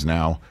Anderson's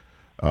now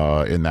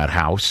in that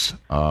house.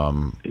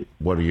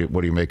 What do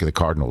you make of the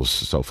Cardinals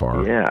so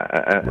far?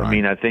 Yeah, I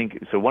mean, I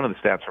think so. One of the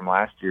stats from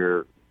last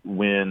year,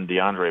 when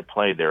DeAndre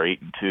played, they're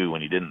 8-2.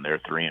 When he didn't, they're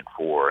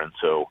 3-4. And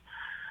so,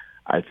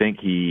 I think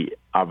he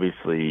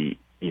obviously,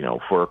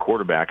 for a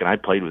quarterback, and I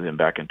played with him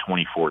back in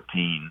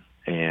 2014.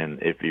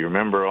 And if you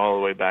remember all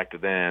the way back to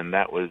then,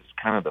 that was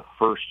kind of the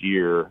first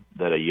year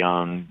that a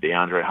young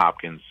DeAndre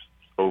Hopkins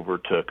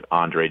overtook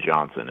Andre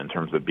Johnson in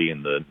terms of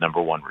being the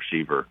number 1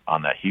 receiver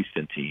on that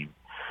Houston team.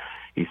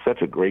 He's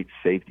such a great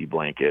safety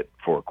blanket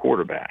for a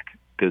quarterback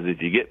because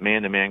if you get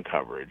man-to-man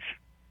coverage,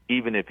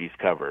 even if he's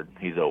covered,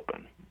 he's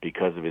open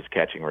because of his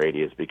catching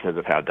radius, because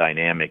of how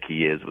dynamic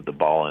he is with the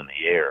ball in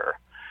the air.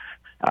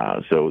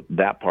 So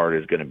that part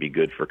is going to be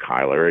good for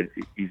Kyler.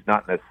 He's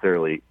not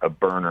necessarily a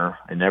burner.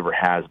 It never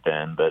has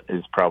been, but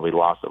has probably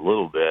lost a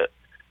little bit.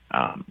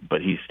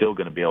 But he's still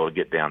going to be able to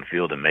get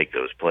downfield and make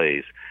those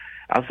plays.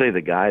 I'll say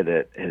the guy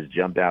that has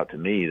jumped out to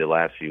me the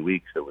last few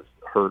weeks that was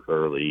hurt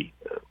early,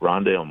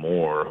 Rondale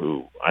Moore,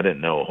 who I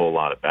didn't know a whole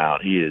lot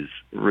about. He is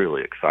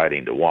really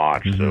exciting to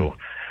watch. Mm-hmm. So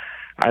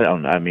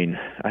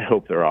I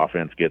hope their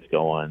offense gets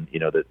going.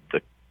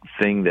 The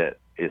thing that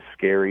is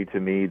scary to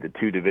me, the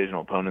 2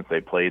 divisional opponents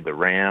they played, the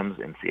Rams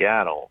and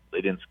Seattle,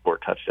 they didn't score a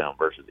touchdown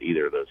versus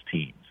either of those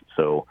teams.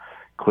 So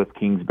Cliff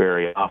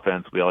Kingsbury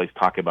offense, we always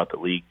talk about the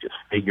league just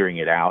figuring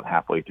it out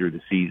halfway through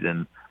the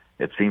season.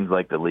 It seems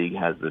like the league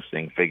has this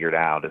thing figured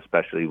out,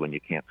 especially when you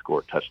can't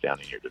score a touchdown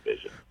in your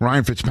division.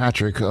 Ryan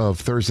Fitzpatrick of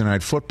Thursday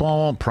Night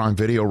Football, Prime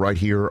Video right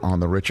here on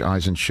the Rich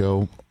Eisen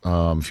Show.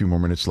 A few more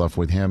minutes left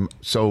with him.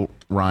 So,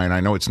 Ryan, I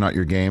know it's not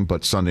your game,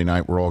 but Sunday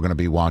night we're all going to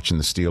be watching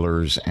the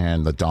Steelers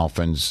and the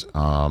Dolphins.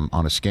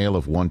 On a scale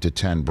of 1 to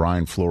 10,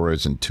 Brian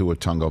Flores and Tua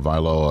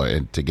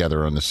Tagovailoa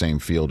together on the same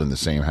field in the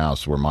same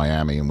house. We're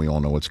Miami, and we all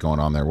know what's going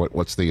on there.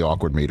 What's the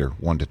awkward meter,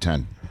 1 to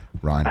 10?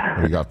 Ryan, what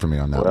do you got for me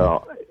on that one?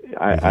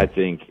 I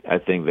think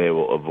they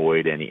will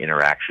avoid any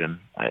interaction.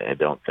 I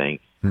don't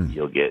think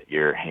you'll get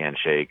your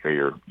handshake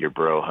or your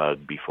bro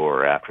hug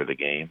before or after the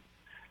game.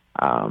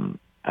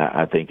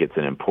 I think it's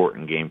an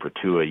important game for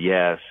Tua.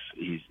 Yes,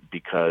 he's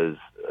because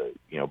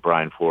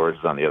Brian Flores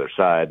is on the other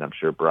side, and I'm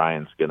sure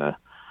Brian's going to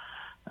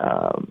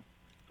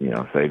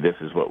say this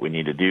is what we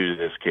need to do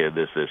to this kid,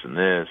 this, and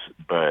this.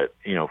 But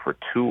for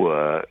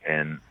Tua,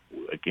 and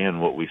again,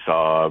 what we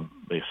saw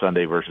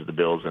Sunday versus the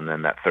Bills, and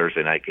then that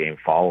Thursday night game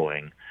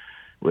following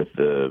with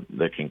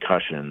the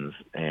concussions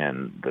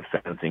and the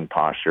fencing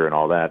posture and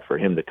all that, for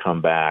him to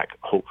come back,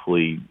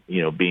 hopefully,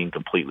 being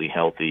completely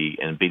healthy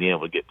and being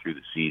able to get through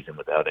the season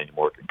without any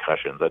more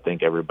concussions. I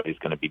think everybody's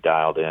going to be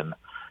dialed in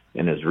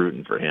and is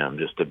rooting for him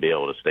just to be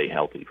able to stay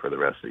healthy for the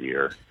rest of the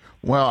year.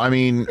 Well, I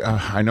mean,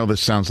 I know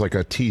this sounds like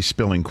a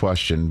tea-spilling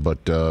question,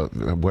 but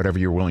whatever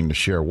you're willing to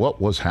share, what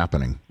was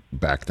happening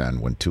back then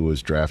when Tua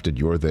was drafted?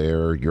 You're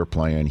there, you're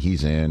playing,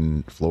 he's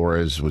in,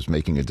 Flores was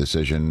making a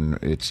decision.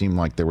 It seemed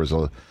like that was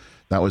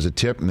a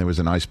tip and there was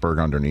an iceberg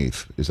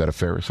underneath. Is that a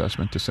fair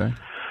assessment to say,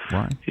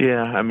 Ryan?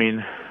 Yeah, I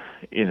mean,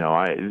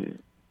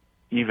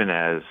 even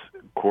as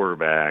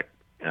quarterback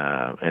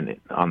and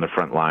on the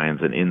front lines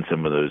and in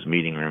some of those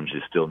meeting rooms,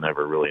 you still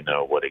never really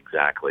know what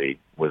exactly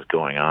was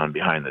going on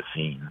behind the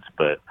scenes.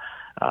 But,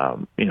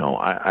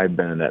 I've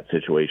been in that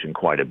situation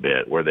quite a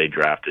bit where they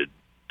drafted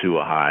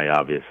Tua high.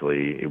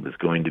 Obviously, it was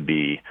going to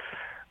be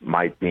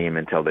my team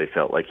until they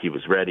felt like he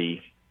was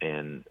ready.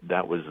 And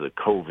that was the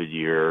COVID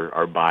year.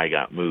 Our bye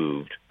got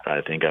moved, I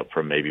think, up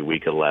from maybe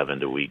week 11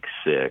 to week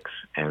 6.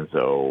 And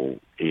so,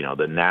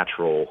 the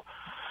natural,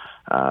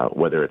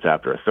 whether it's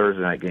after a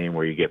Thursday night game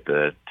where you get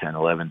the 10,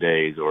 11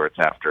 days, or it's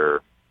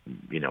after,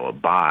 a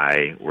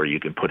bye where you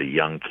can put a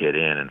young kid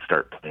in and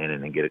start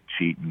planning and get a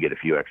cheat and get a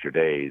few extra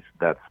days,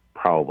 that's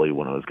probably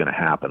when it was going to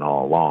happen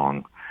all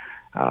along.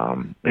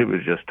 It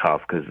was just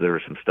tough because there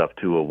was some stuff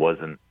Tua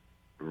wasn't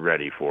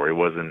ready for. He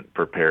wasn't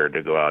prepared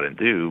to go out and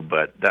do.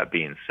 But that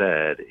being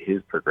said,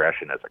 his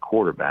progression as a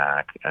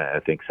quarterback, I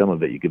think some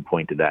of it you could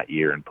point to that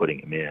year and putting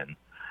him in.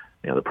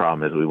 The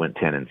problem is we went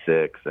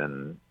 10-6,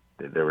 and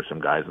there were some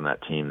guys on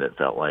that team that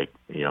felt like,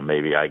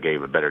 maybe I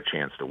gave a better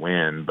chance to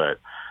win, but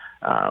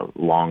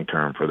long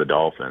term for the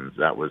Dolphins,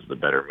 that was the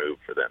better move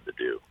for them to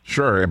do.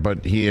 Sure,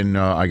 but he and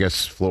I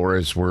guess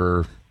Flores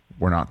were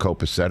not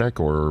copacetic,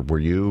 or were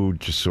you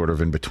just sort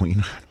of in between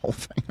that whole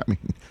thing? I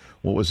mean,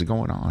 what was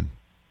going on?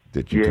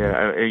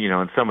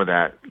 And some of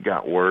that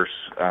got worse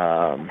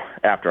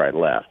after I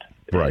left.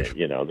 Right.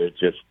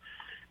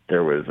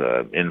 There was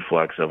an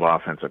influx of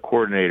offensive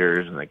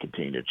coordinators, and they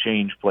continued to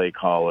change play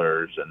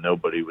callers, and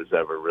nobody was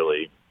ever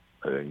really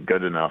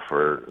good enough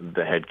for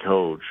the head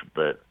coach.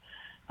 But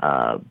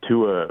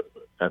Tua,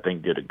 I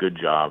think, did a good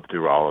job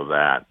through all of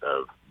that,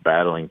 of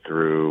battling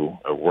through,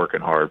 of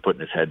working hard,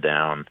 putting his head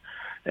down.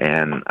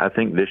 And I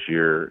think this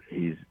year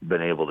he's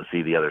been able to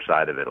see the other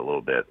side of it a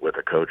little bit with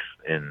a coach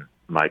in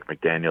Mike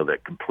McDaniel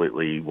that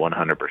completely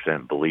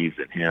 100% believes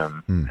in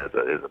him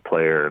as a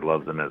player,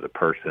 loves him as a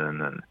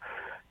person. And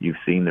you've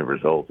seen the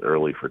results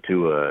early for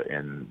Tua,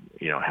 and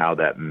how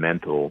that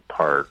mental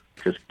part,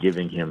 just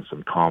giving him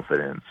some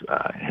confidence,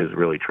 has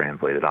really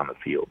translated on the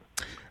field.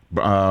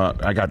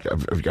 I got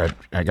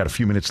a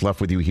few minutes left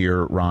with you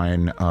here,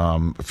 Ryan.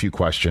 A few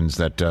questions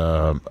that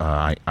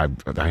I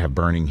have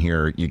burning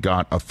here. You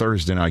got a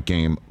Thursday night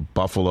game,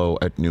 Buffalo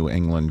at New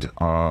England.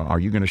 Are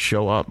you going to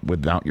show up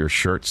without your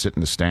shirt, sit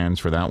in the stands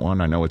for that one?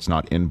 I know it's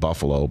not in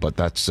Buffalo, but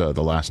that's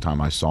the last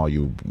time I saw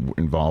you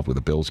involved with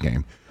a Bills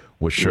game,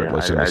 was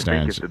shirtless in the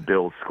stands. I think if the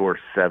Bills score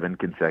 7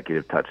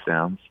 consecutive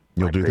touchdowns,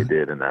 you'll do they that?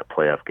 did in that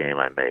playoff game,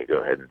 I may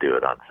go ahead and do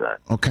it on set.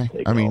 Okay.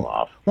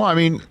 Off.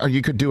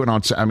 You could do it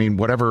on set. I mean,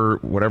 whatever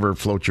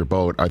floats your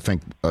boat. I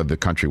think the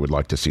country would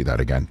like to see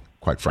that again,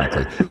 quite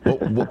frankly.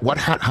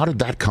 How did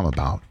that come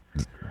about,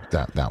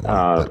 that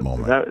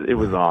moment? It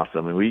was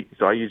awesome.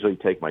 I usually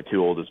take my 2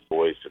 oldest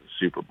boys to the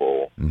Super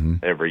Bowl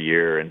every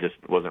year, and just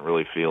wasn't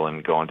really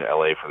feeling going to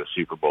L.A. for the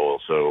Super Bowl.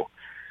 So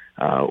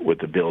with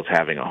the Bills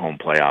having a home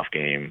playoff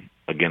game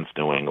against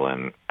New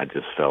England, I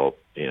just felt,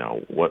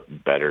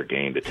 what better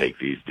game to take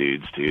these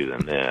dudes to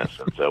than this?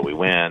 And so we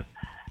went.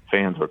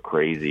 Fans were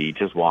crazy.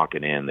 Just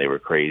walking in, they were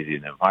crazy.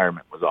 The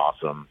environment was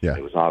awesome. Yeah.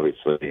 It was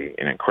obviously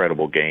an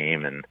incredible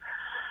game. And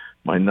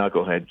my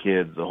knucklehead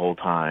kids the whole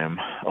time,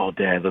 oh,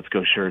 Dad, let's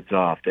go shirts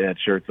off. Dad,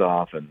 shirts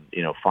off. And,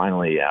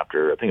 finally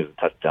after, I think it was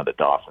a touchdown to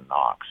Dawson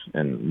Knox,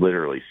 and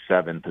literally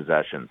 7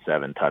 possessions,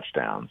 7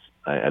 touchdowns,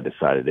 I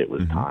decided it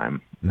was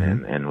time,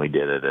 and we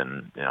did it,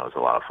 and it was a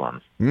lot of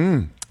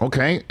fun.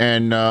 Okay,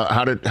 and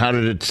how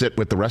did it sit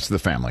with the rest of the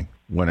family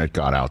when it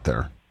got out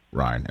there,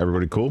 Ryan?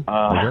 Everybody cool?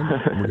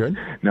 We're good?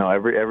 No,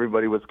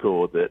 everybody was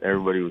cool with it.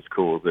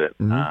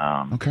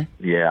 Okay.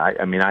 Yeah,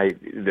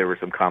 there were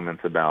some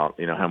comments about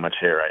how much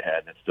hair I had,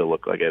 and it still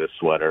looked like I had a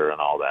sweater and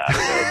all that.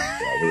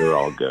 So, we were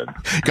all good.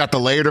 Got the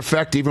layered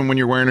effect even when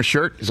you're wearing a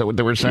shirt? Is that what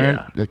they were saying?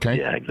 Yeah. Okay.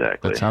 Yeah,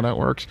 exactly. That's how that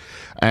works.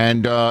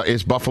 And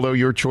is Buffalo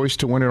your choice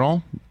to win it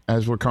all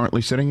as we're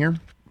currently sitting here,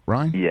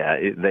 Ryan? Yeah,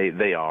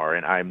 they are,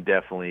 and I'm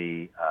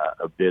definitely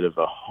a bit of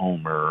a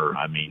homer.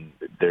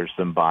 There's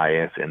some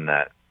bias in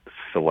that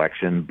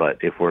selection, but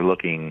if we're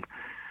looking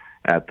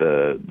at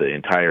the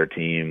entire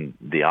team,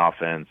 the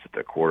offense,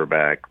 the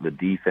quarterback, the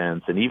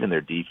defense, and even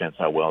their defense,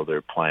 how well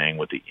they're playing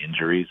with the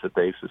injuries that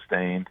they've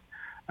sustained.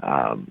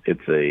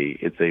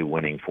 It's a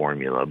winning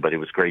formula. But it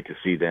was great to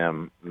see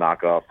them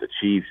knock off the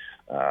Chiefs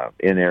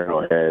in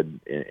Arrowhead.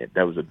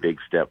 That was a big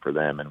step for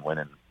them in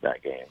winning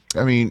that game.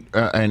 I mean,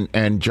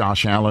 and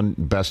Josh Allen,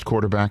 best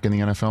quarterback in the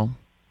NFL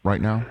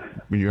right now.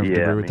 You have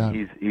to agree with that.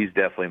 He's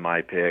definitely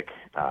my pick.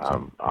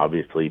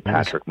 Obviously,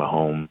 Patrick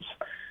Mahomes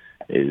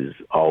is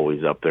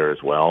always up there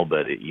as well.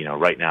 But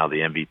right now the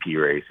MVP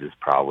race is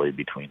probably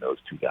between those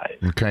two guys.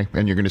 Okay,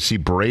 and you're going to see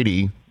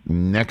Brady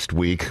next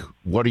week.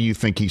 What do you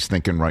think he's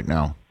thinking right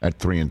now at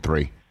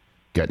 3-3,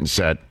 getting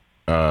set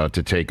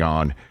to take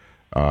on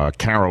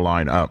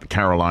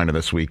Carolina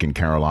this week in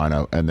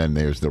Carolina, and then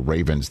there's the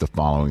Ravens the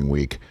following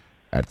week.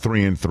 At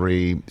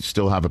 3-3,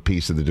 still have a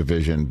piece of the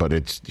division, but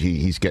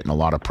he's getting a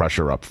lot of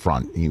pressure up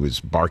front. He was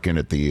barking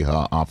at the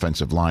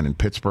offensive line in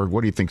Pittsburgh.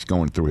 What do you think's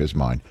going through his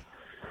mind?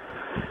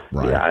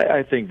 Ryan? Yeah,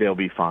 I think they'll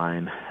be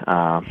fine.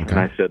 And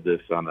I said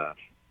this on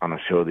a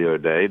show the other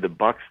day. The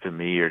Bucs, to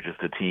me, are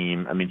just a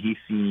team. I mean, he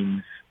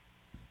seems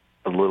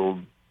a little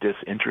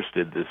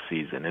disinterested this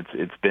season.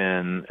 It's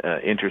been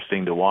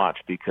interesting to watch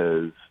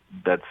because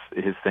that's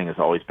his thing has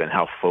always been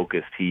how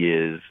focused he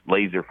is,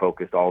 laser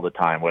focused all the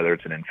time, whether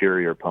it's an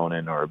inferior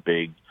opponent or a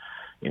big,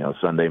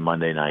 Sunday,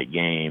 Monday night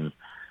game.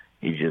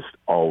 He just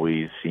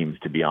always seems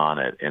to be on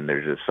it, and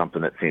there's just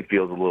something that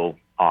feels a little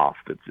off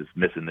that's just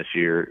missing this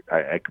year.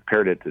 I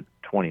compared it to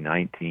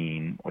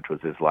 2019, which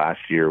was his last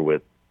year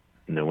with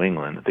New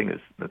England. I think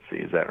let's see,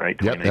 is that right?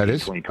 Yep, that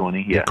is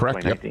 2020. Yeah,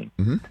 correct. 2019.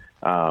 Yep.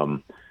 Mm-hmm.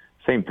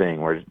 Same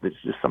thing, where it's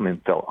just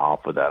something fell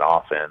off with that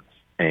offense.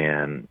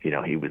 And,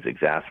 he was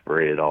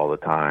exasperated all the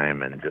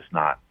time and just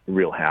not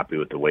real happy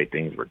with the way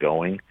things were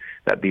going.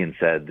 That being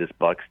said, this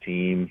Bucs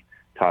team,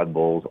 Todd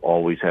Bowles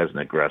always has an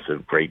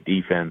aggressive, great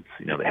defense.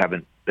 They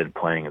haven't been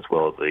playing as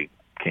well as they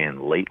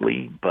can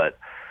lately, but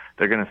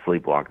they're going to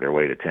sleepwalk their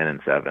way to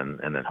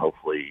 10-7, and then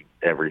hopefully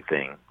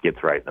everything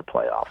gets right in the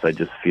playoffs. I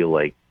just feel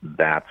like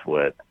that's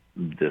what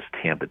this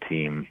Tampa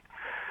team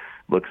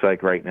looks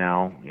like right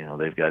now.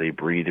 They've got a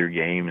breather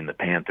game in the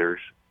Panthers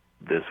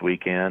this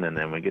weekend, and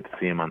then we get to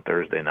see him on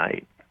Thursday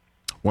night.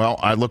 Well,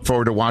 I look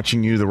forward to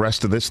watching you the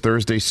rest of this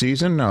Thursday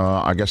season.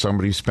 I guess I'm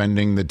going to be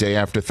spending the day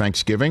after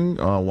Thanksgiving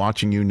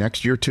watching you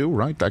next year too,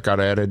 right? That got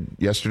added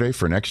yesterday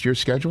for next year's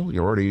schedule.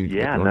 You're already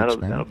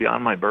that'll be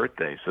on my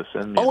birthday. So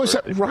send me. Oh, is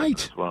that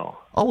right? As well.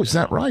 Oh, is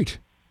that right?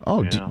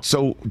 Oh, yeah.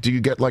 So do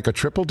you get like a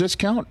triple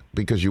discount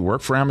because you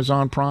work for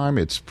Amazon Prime?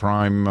 It's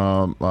Prime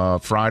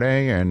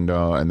Friday, and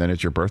then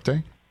it's your birthday.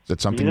 Is that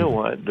something? You know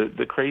what?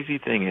 The crazy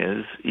thing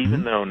is,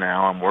 even though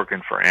now I'm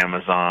working for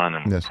Amazon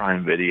and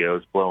Prime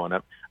Video's blowing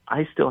up,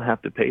 I still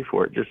have to pay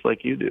for it just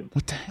like you do.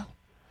 What the hell?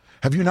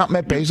 Have you not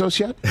met Bezos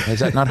yet? Has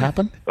that not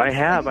happened? I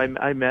have.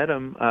 I met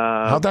him.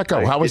 How'd that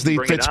go? How was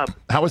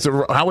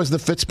the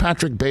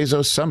Fitzpatrick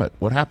Bezos summit?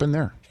 What happened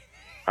there?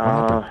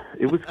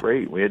 It was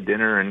great. We had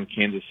dinner in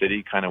Kansas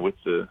City, kind of with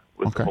the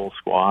whole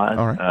squad.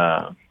 All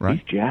right. Right.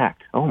 He's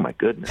jacked. Oh my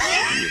goodness.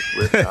 He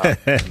is lit up.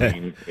 I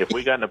mean, if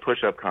we got in a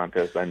push-up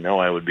contest, I know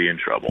I would be in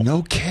trouble.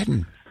 No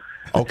kidding.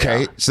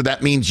 Okay, so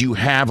that means you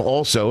have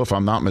also, if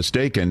I'm not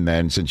mistaken,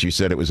 then since you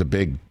said it was a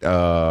big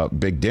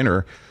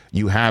dinner,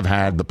 you have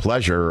had the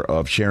pleasure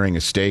of sharing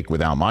a steak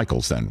with Al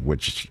Michaels, then,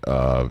 which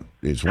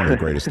is one of the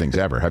greatest things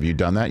ever. Have you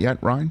done that yet,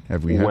 Ryan?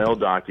 Have we? Well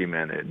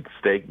documented.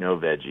 Steak, no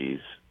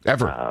veggies.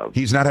 Ever.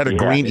 He's not had a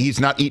green. He's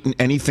not eaten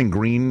anything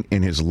green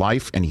in his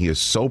life, and he is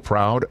so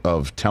proud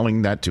of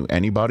telling that to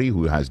anybody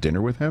who has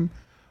dinner with him.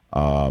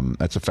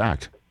 That's a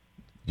fact.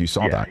 You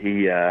saw that.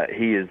 He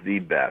is the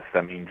best.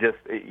 I mean, just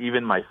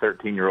even my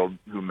 13-year-old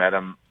who met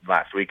him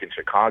last week in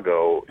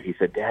Chicago, he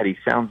said, "Dad, he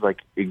sounds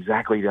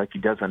exactly like he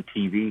does on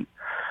TV."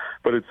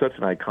 But it's such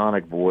an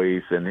iconic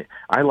voice, and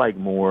I like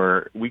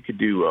more. We could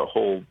do a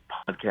whole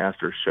podcast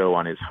or show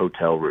on his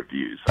hotel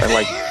reviews. I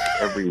like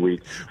every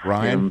week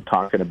him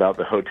talking about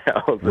the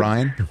hotels,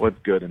 and what's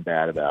good and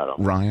bad about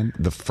them. Ryan,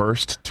 the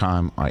first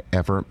time I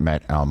ever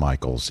met Al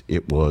Michaels,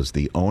 it was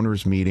the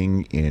owners'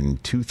 meeting in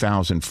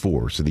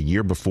 2004, so the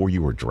year before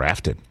you were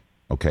drafted.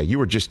 Okay, you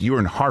were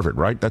in Harvard,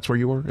 right? That's where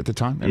you were at the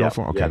time? Yeah.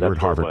 Okay, yeah, you were at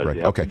Harvard, right?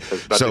 Yep. Okay. I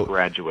was about to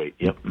graduate.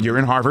 Yep. You're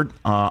in Harvard.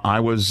 I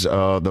was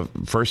the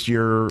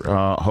first-year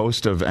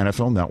host of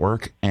NFL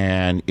Network,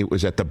 and it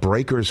was at the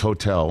Breakers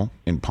Hotel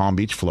in Palm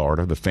Beach,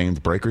 Florida, the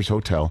famed Breakers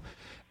Hotel.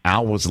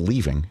 Al was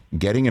leaving,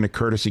 getting in a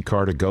courtesy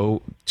car to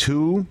go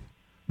to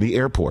the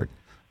airport.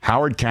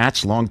 Howard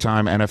Katz,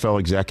 longtime NFL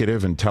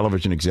executive and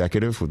television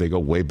executive, they go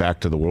way back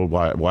to the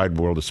wide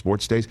world of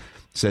sports days,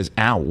 says,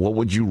 "Al, what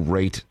would you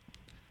rate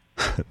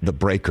the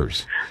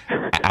Breakers?"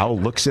 Al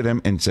looks at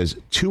him and says,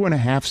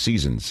 2.5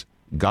 seasons,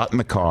 got in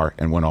the car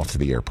and went off to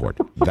the airport.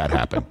 That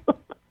happened.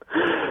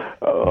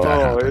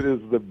 It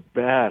is the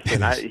best.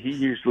 And he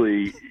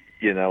usually,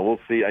 we'll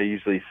see. I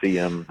usually see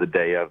him the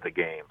day of the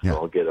game, so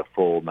I'll get a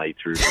full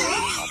night's review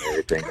on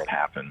everything that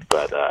happened.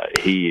 But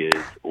he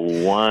is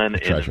one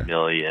in a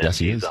million. Yes,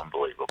 he is.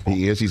 Unbelievable.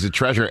 He is. He's a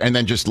treasure. And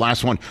then just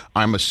last one.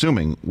 I'm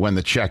assuming when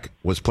the check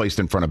was placed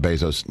in front of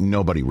Bezos,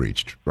 nobody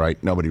reached,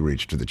 right? Nobody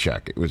reached to the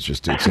check. It was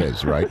just, it's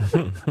his, right?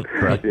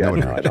 Correct? Yeah,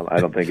 no, I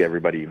don't think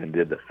everybody even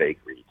did the fake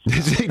reach.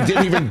 He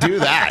didn't even do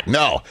that.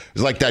 No. It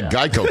was like that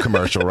Geico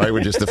commercial, right?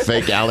 With just the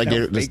fake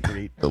alligator. The fake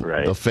reach.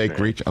 The fake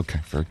reach. Okay,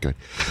 very good.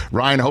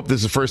 Ryan, I hope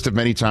this is the first of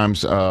many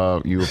times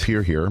you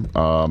appear here.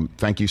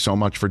 Thank you so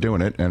much for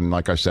doing it. And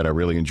like I said, I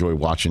really enjoy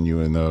watching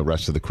you and the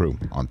rest of the crew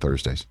on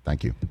Thursdays.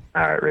 Thank you.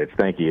 All right, Rich.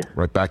 Thank you.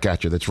 Right back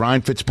at you. That's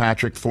Ryan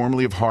Fitzpatrick,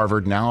 formerly of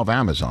Harvard, now of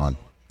Amazon,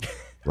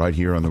 right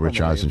here on the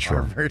Rich Eisen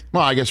Show.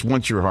 Well, I guess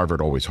once you're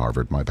Harvard, always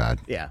Harvard. My bad.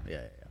 Yeah.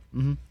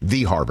 Mm-hmm.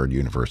 The Harvard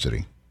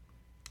University.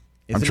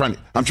 I'm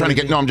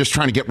just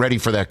trying to get ready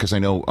for that because I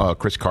know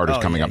Chris Carter's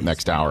coming up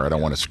next hour. I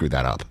don't want to screw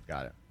that up.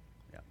 Got it.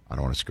 Yeah. I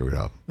don't want to screw it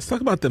up. Let's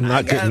talk about them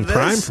not getting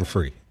Prime for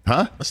free.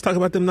 Huh? Let's talk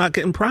about them not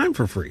getting Prime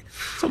for free.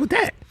 What's up with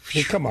that?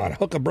 Hey, come on,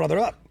 hook a brother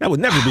up. That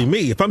would never be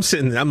me. If I'm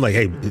sitting, I'm like,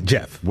 hey,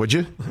 Jeff. Would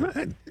you?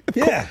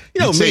 Yeah.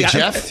 You know You'd me. say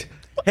Jeff?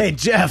 Hey,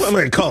 Jeff. What am I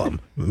going to call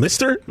him?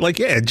 Mister? Like,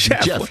 yeah,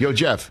 Jeff. Jeff. Yo,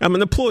 Jeff. I'm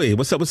an employee.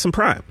 What's up with some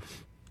Prime?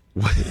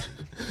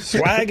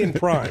 Swag and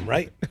Prime,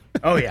 right?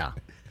 Oh, yeah.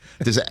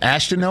 Does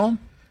Ashton know him?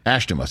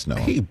 Ashton must know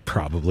him. He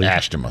probably.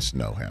 Ashton must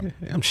know him.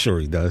 I'm sure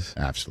he does.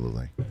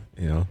 Absolutely.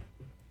 You know,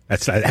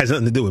 that has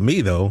nothing to do with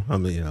me, though. I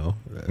mean, you know.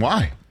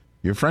 Why?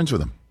 You're friends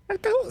with him.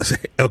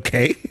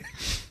 Okay.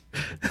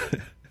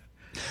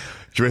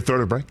 Should we throw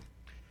it a break?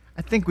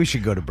 I think we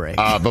should go to break.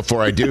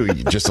 Before I do,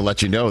 just to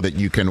let you know that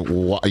you can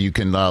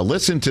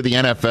listen to the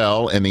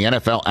NFL and the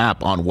NFL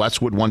app on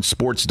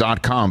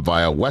WestwoodOneSports.com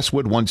via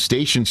Westwood One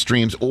station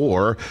streams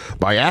or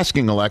by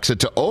asking Alexa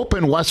to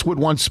open Westwood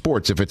One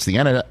Sports. If it's the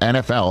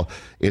NFL,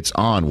 it's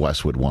on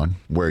Westwood One,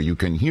 where you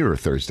can hear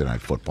Thursday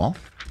Night Football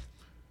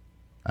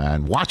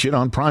and watch it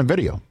on Prime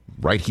Video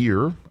right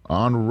here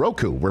on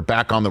Roku. We're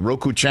back on the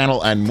Roku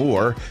channel and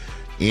more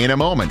in a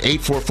moment.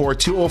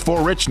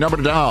 844-204-RICH, number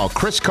to dial.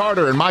 Chris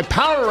Carter and my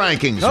power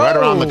rankings right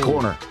around the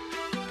corner.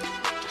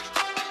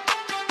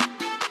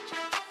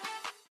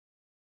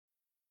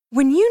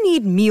 When you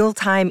need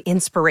mealtime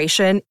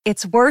inspiration,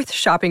 it's worth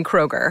shopping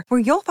Kroger, where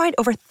you'll find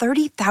over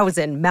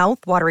 30,000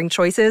 mouth-watering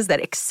choices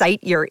that excite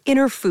your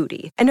inner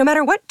foodie. And no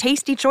matter what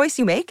tasty choice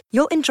you make,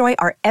 you'll enjoy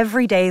our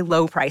everyday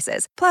low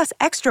prices, plus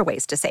extra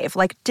ways to save,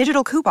 like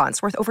digital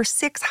coupons worth over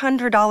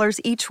 $600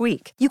 each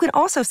week. You can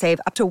also save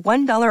up to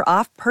 $1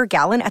 off per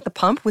gallon at the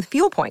pump with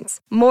fuel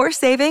points. More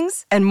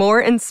savings and more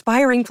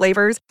inspiring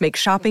flavors make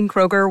shopping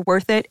Kroger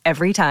worth it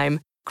every time.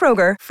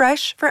 Kroger,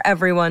 fresh for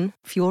everyone.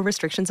 Fuel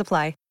restrictions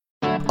apply.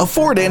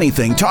 Afford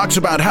Anything talks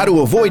about how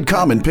to avoid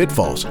common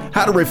pitfalls,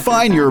 how to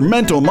refine your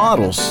mental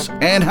models,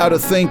 and how to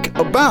think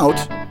about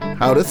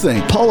how to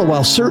think. Paula,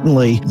 while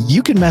certainly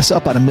you can mess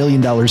up on $1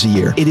 million a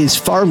year, it is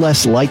far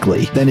less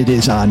likely than it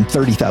is on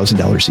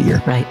 $30,000 a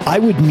year. Right. I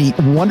would meet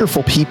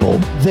wonderful people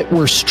that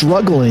were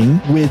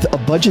struggling with a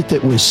budget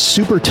that was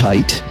super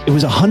tight. It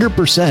was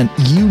 100%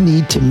 you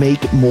need to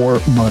make more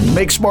money.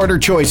 Make smarter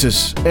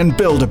choices and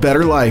build a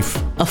better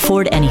life.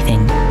 Afford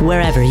Anything,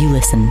 wherever you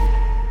listen.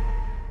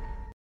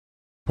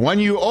 When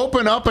you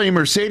open up a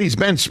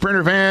Mercedes-Benz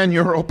Sprinter van,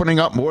 you're opening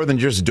up more than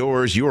just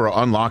doors. You are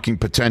unlocking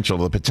potential.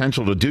 The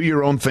potential to do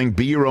your own thing,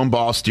 be your own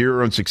boss, steer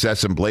your own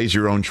success, and blaze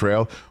your own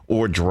trail,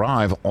 or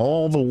drive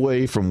all the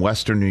way from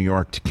Western New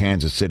York to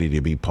Kansas City to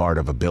be part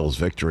of a Bills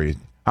victory.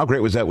 How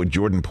great was that with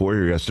Jordan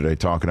Poyer yesterday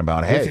talking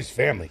about, hey, with his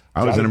family.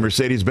 I was in a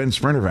Mercedes-Benz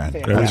Sprinter van.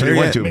 That's what he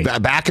went to.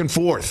 Back and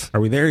forth.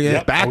 Are we there yet?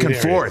 Yep. Back and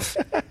forth.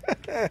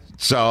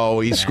 So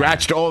he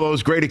scratched all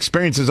those great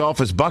experiences off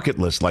his bucket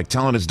list, like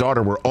telling his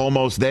daughter we're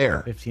almost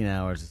there. 15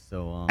 hours is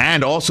so long.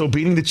 And also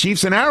beating the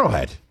Chiefs in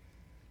Arrowhead.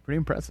 Pretty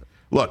impressive.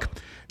 Look,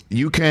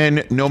 you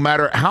can, no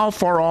matter how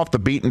far off the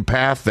beaten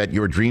path that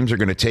your dreams are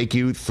going to take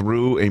you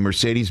through a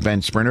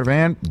Mercedes-Benz Sprinter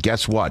van,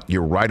 guess what?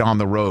 You're right on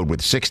the road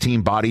with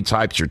 16 body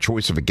types, your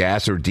choice of a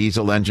gas or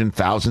diesel engine,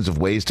 thousands of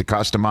ways to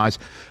customize.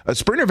 A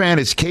Sprinter van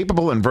is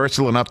capable and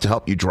versatile enough to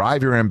help you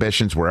drive your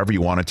ambitions wherever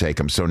you want to take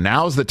them. So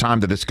now's the time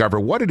to discover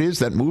what it is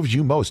that moves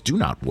you most. Do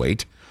not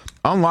wait.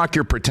 Unlock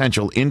your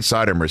potential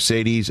inside a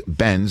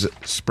Mercedes-Benz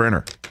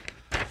Sprinter.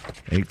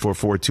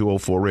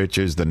 844-204-RICH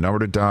is the number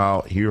to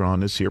dial here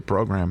on this here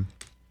program.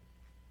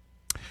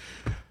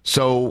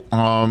 So,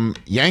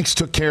 Yanks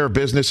took care of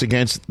business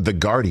against the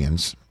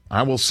Guardians.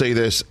 I will say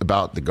this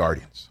about the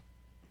Guardians.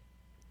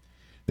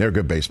 They're a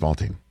good baseball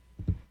team.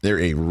 They're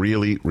a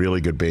really, really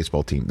good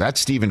baseball team. That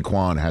Stephen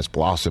Kwan has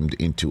blossomed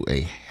into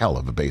a hell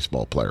of a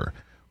baseball player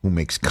who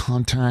makes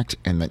contact,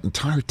 and the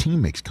entire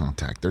team makes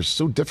contact. They're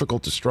so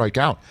difficult to strike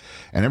out.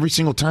 And every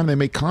single time they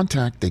make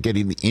contact, they get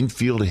in the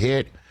infield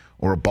hit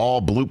or a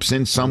ball bloops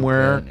in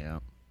somewhere. Yeah.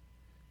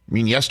 I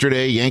mean,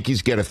 yesterday,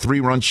 Yankees get a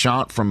 3-run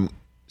shot from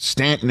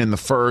Stanton in the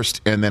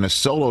first, and then a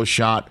solo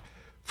shot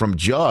from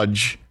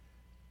Judge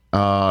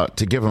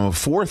to give him a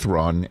 4th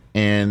run.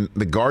 And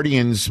the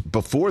Guardians,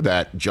 before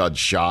that Judge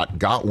shot,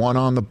 got one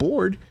on the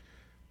board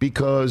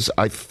because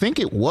I think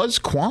it was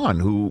Kwan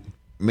who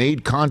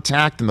made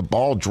contact, and the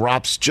ball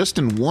drops just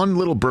in one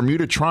little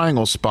Bermuda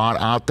Triangle spot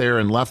out there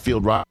in left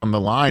field right on the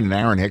line, and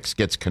Aaron Hicks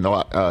gets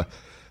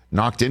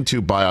knocked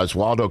into by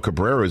Oswaldo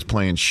Cabrera, who's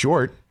playing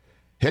short.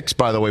 Hicks,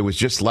 by the way, was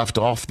just left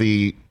off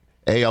the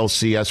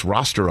ALCS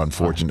roster,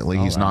 unfortunately.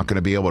 He's not going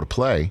to be able to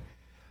play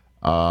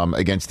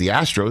against the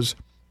Astros.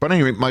 But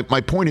anyway,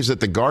 my point is that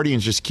the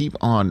Guardians just keep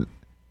on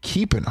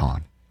keeping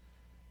on.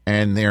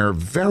 And they're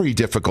very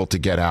difficult to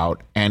get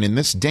out. And in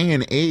this day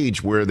and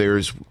age where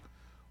there's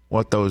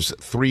those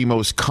three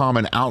most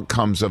common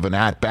outcomes of an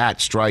at-bat,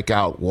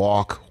 strikeout,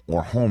 walk,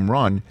 or home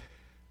run,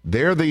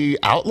 they're the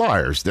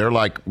outliers. They're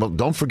like, well,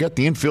 don't forget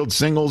the infield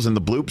singles and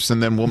the bloops,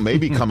 and then we'll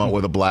maybe come up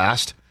with a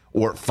blast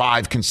or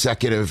 5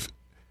 consecutive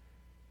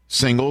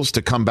singles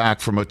to come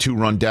back from a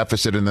 2-run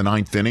deficit in the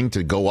 9th inning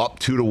to go up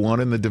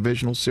 2-1 in the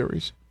divisional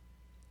series.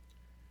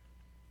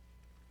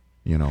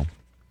 You know,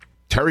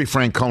 Terry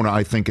Francona,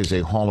 I think, is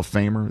a Hall of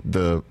Famer.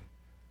 The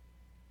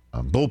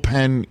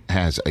bullpen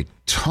has a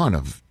ton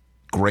of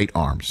great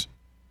arms.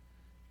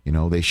 You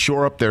know, they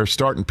shore up their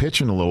starting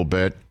pitching a little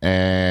bit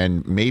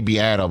and maybe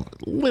add a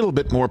little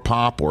bit more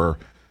pop or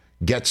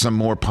get some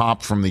more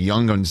pop from the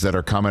young ones that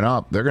are coming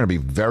up. They're going to be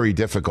very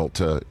difficult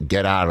to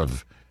get out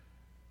of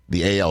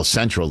the AL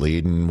Central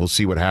lead, and we'll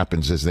see what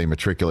happens as they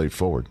matriculate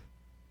forward.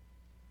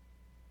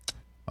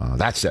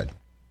 That said,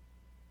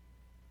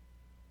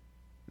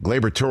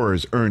 Gleyber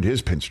Torres earned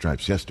his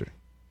pinstripes yesterday,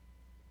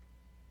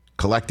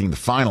 collecting the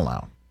final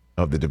out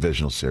of the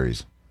divisional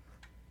series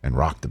and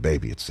rocked the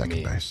baby at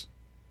second base.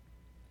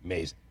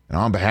 Amazing. And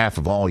on behalf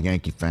of all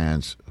Yankee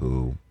fans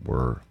who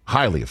were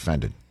highly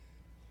offended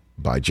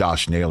by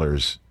Josh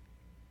Naylor's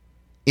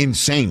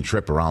insane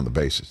trip around the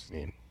bases.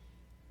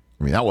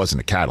 I mean, that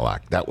wasn't a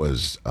Cadillac. That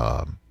was,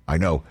 I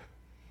know,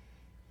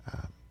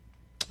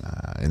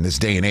 in this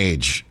day and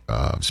age,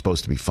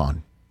 supposed to be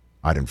fun.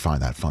 I didn't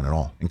find that fun at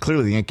all. And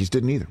clearly the Yankees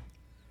didn't either.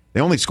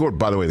 They only scored,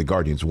 by the way, the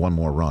Guardians one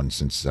more run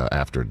since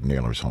after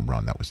Naylor's home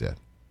run. That was it.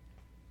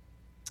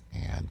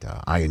 And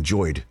I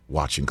enjoyed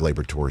watching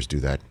Gleyber Torres do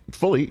that,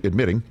 fully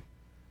admitting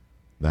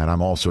that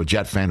I'm also a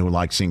Jet fan who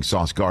likes seeing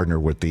Sauce Gardner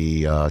with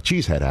the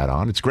cheesehead hat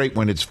on. It's great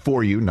when it's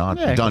for you, not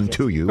done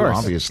to you,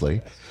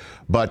 obviously.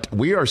 But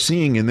we are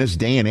seeing in this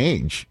day and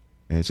age,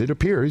 as it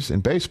appears in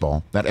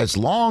baseball, that as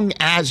long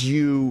as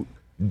you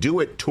do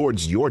it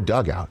towards your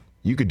dugout,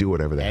 you could do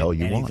whatever the hell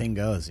you want. Anything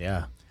goes,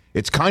 yeah.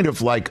 It's kind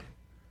of like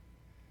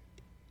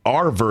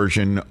our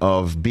version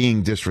of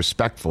being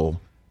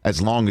disrespectful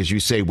as long as you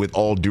say with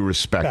all due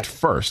respect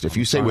first. If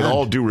you say with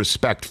all due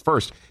respect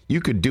first,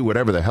 you could do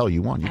whatever the hell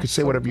you want. You could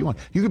say whatever you want.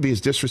 You could be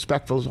as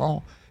disrespectful as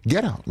all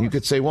get out. You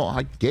could say, well,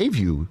 I gave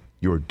you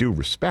your due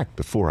respect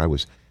before I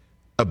was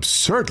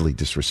absurdly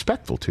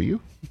disrespectful to you.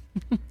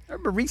 I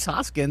remember Rhys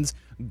Hoskins,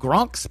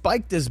 Gronk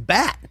spiked his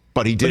bat.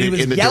 But he did it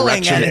in the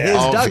direction of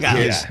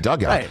his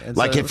dugout. Right.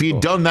 Like if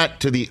he'd done that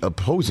to the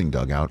opposing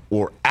dugout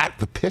or at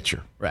the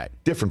pitcher, right?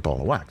 Different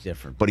ball of wax.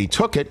 Different. But he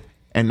took it,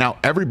 and now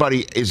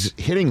everybody is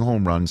hitting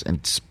home runs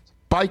and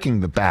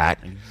spiking the bat.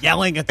 And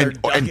yelling at their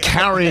dugout. And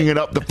carrying it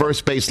up the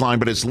first baseline.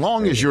 But as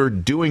long as you're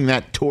doing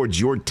that towards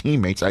your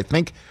teammates, I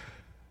think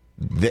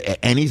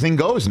anything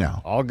goes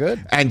now. All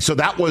good. And so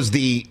that was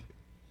the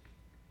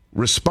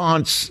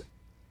response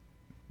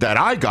that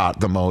I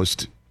got the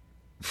most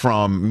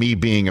from me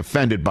being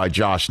offended by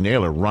Josh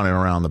Naylor running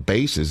around the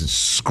bases and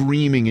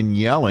screaming and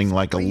yelling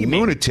like a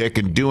lunatic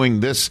and doing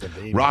this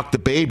rock the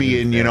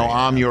baby and, you know,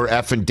 I'm your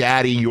effing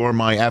daddy, you're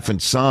my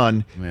effing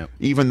son. Yep.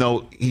 Even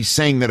though he's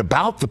saying that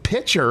about the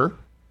pitcher,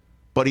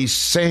 but he's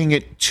saying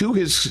it to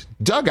his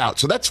dugout.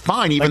 So that's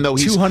fine, even though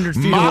he's 200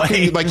 feet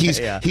mocking, away.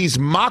 like he's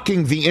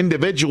mocking the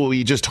individual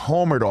he just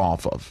homered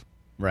off of.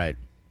 Right.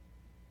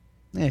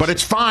 Yeah, but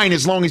it's fine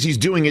as long as he's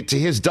doing it to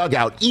his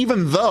dugout,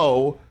 even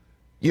though,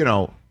 you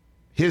know,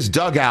 his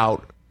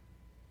dugout,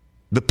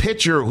 the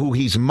pitcher who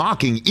he's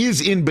mocking is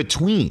in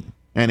between.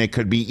 And it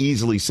could be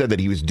easily said that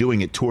he was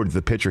doing it towards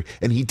the pitcher.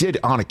 And he did,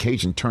 on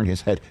occasion, turn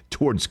his head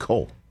towards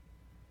Cole.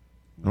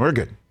 We're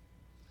good.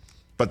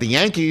 But the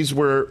Yankees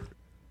were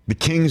the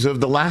kings of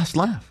the last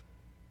laugh.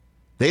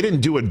 They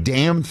didn't do a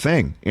damn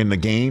thing in the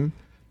game.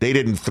 They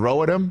didn't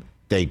throw at him.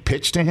 They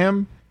pitched to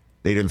him.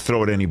 They didn't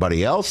throw at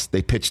anybody else.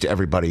 They pitched to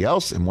everybody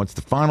else. And once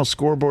the final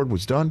scoreboard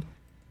was done,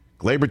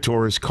 Gleyber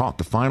Torres caught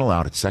the final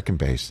out at second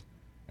base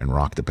and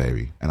rocked the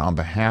baby. And on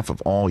behalf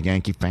of all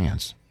Yankee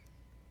fans,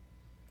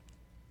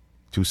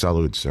 two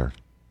salutes, sir.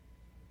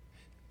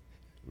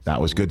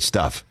 That was good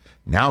stuff.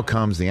 Now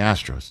comes the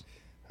Astros.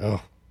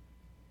 Oh.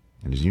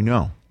 And as you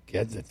know,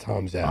 get the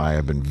thumbs out. I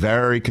have been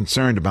very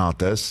concerned about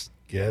this.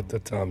 Get the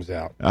thumbs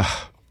out.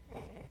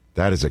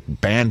 That is a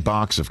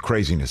bandbox of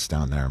craziness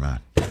down there, man.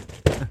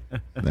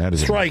 That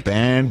is a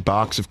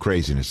bandbox of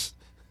craziness.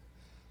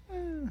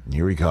 And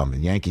here we come. The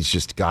Yankees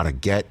just got to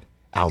get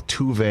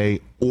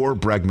Altuve or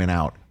Bregman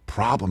out.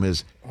 Problem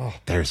is,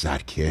 there's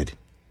that kid,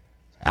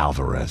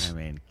 Alvarez. I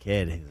mean,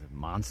 kid, he's a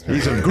monster.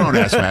 He's a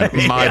grown-ass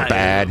man. My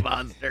bad. He's a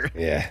monster.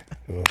 Yeah.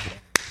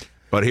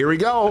 But here we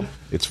go.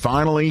 It's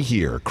finally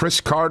here.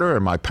 Chris Carter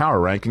and my power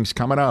rankings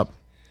coming up.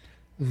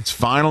 It's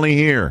finally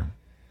here.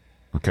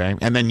 Okay.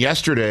 And then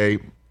yesterday,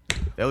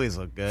 Phillies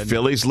look good.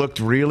 Phillies looked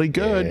really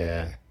good.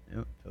 Yeah.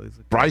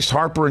 Bryce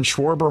Harper and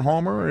Schwarber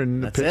homer,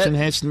 and the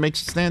pitching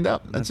makes it stand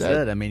up. That's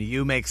it. I mean,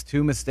 you makes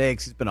 2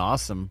 mistakes. He's been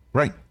awesome.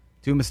 Right.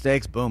 2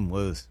 mistakes, boom,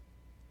 lose.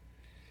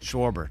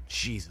 Schwarber,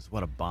 Jesus,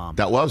 what a bomb.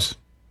 That was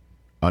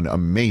an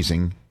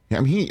amazing. I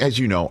mean, he, as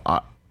you know,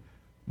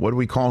 what do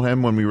we call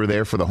him when we were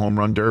there for the home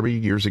run derby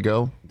years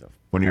ago?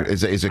 When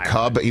he's a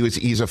Cub,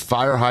 he's a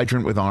fire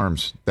hydrant with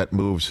arms that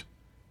moves.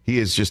 He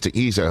is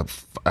he's a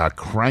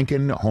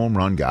cranking home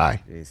run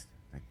guy. Jeez,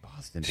 like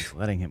Boston just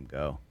letting him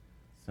go.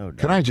 So dumb.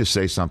 Can I just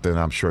say something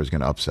I'm sure is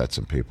going to upset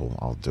some people?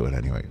 I'll do it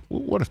anyway.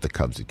 What if the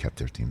Cubs had kept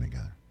their team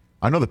together?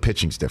 I know the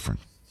pitching's different.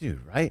 Dude,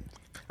 right?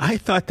 I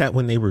thought that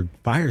when they were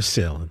fire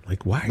selling.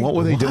 Like, why? What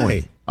were they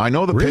doing? I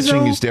know the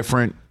pitching is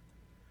different.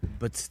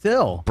 But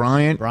still.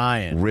 Bryant.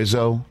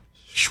 Rizzo.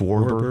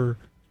 Schwarber.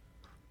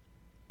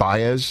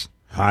 Baez.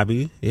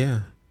 Hobby,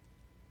 yeah.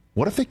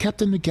 What if they kept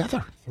them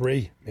together?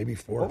 3, maybe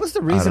 4. What was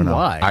the reason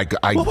why?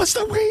 What was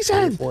the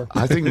reason?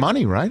 I think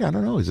money, right? I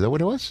don't know. Is that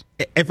what it was?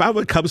 If I'm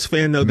a Cubs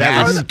fan, though,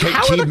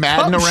 keep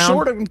Madden around.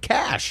 Short of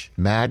cash.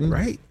 Madden,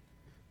 right?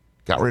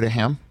 Got rid of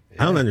him.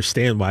 I don't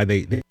understand why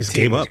they just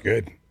gave up.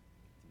 Good.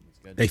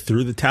 They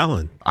threw the towel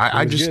in.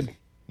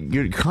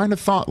 You kind of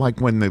thought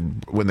like when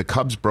the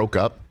Cubs broke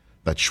up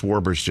that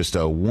Schwarber's just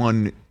a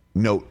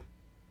one-note,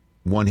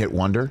 one-hit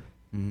wonder.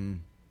 Mm-hmm.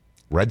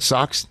 Red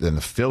Sox, then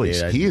the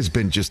Phillies. He has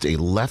been just a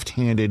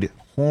left-handed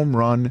home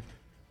run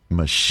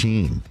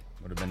machine.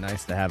 Would have been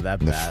nice to have that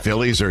The bat.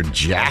 Phillies are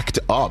jacked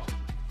up.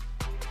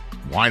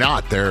 Why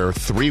not? They're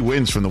 3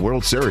 wins from the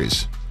World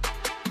Series.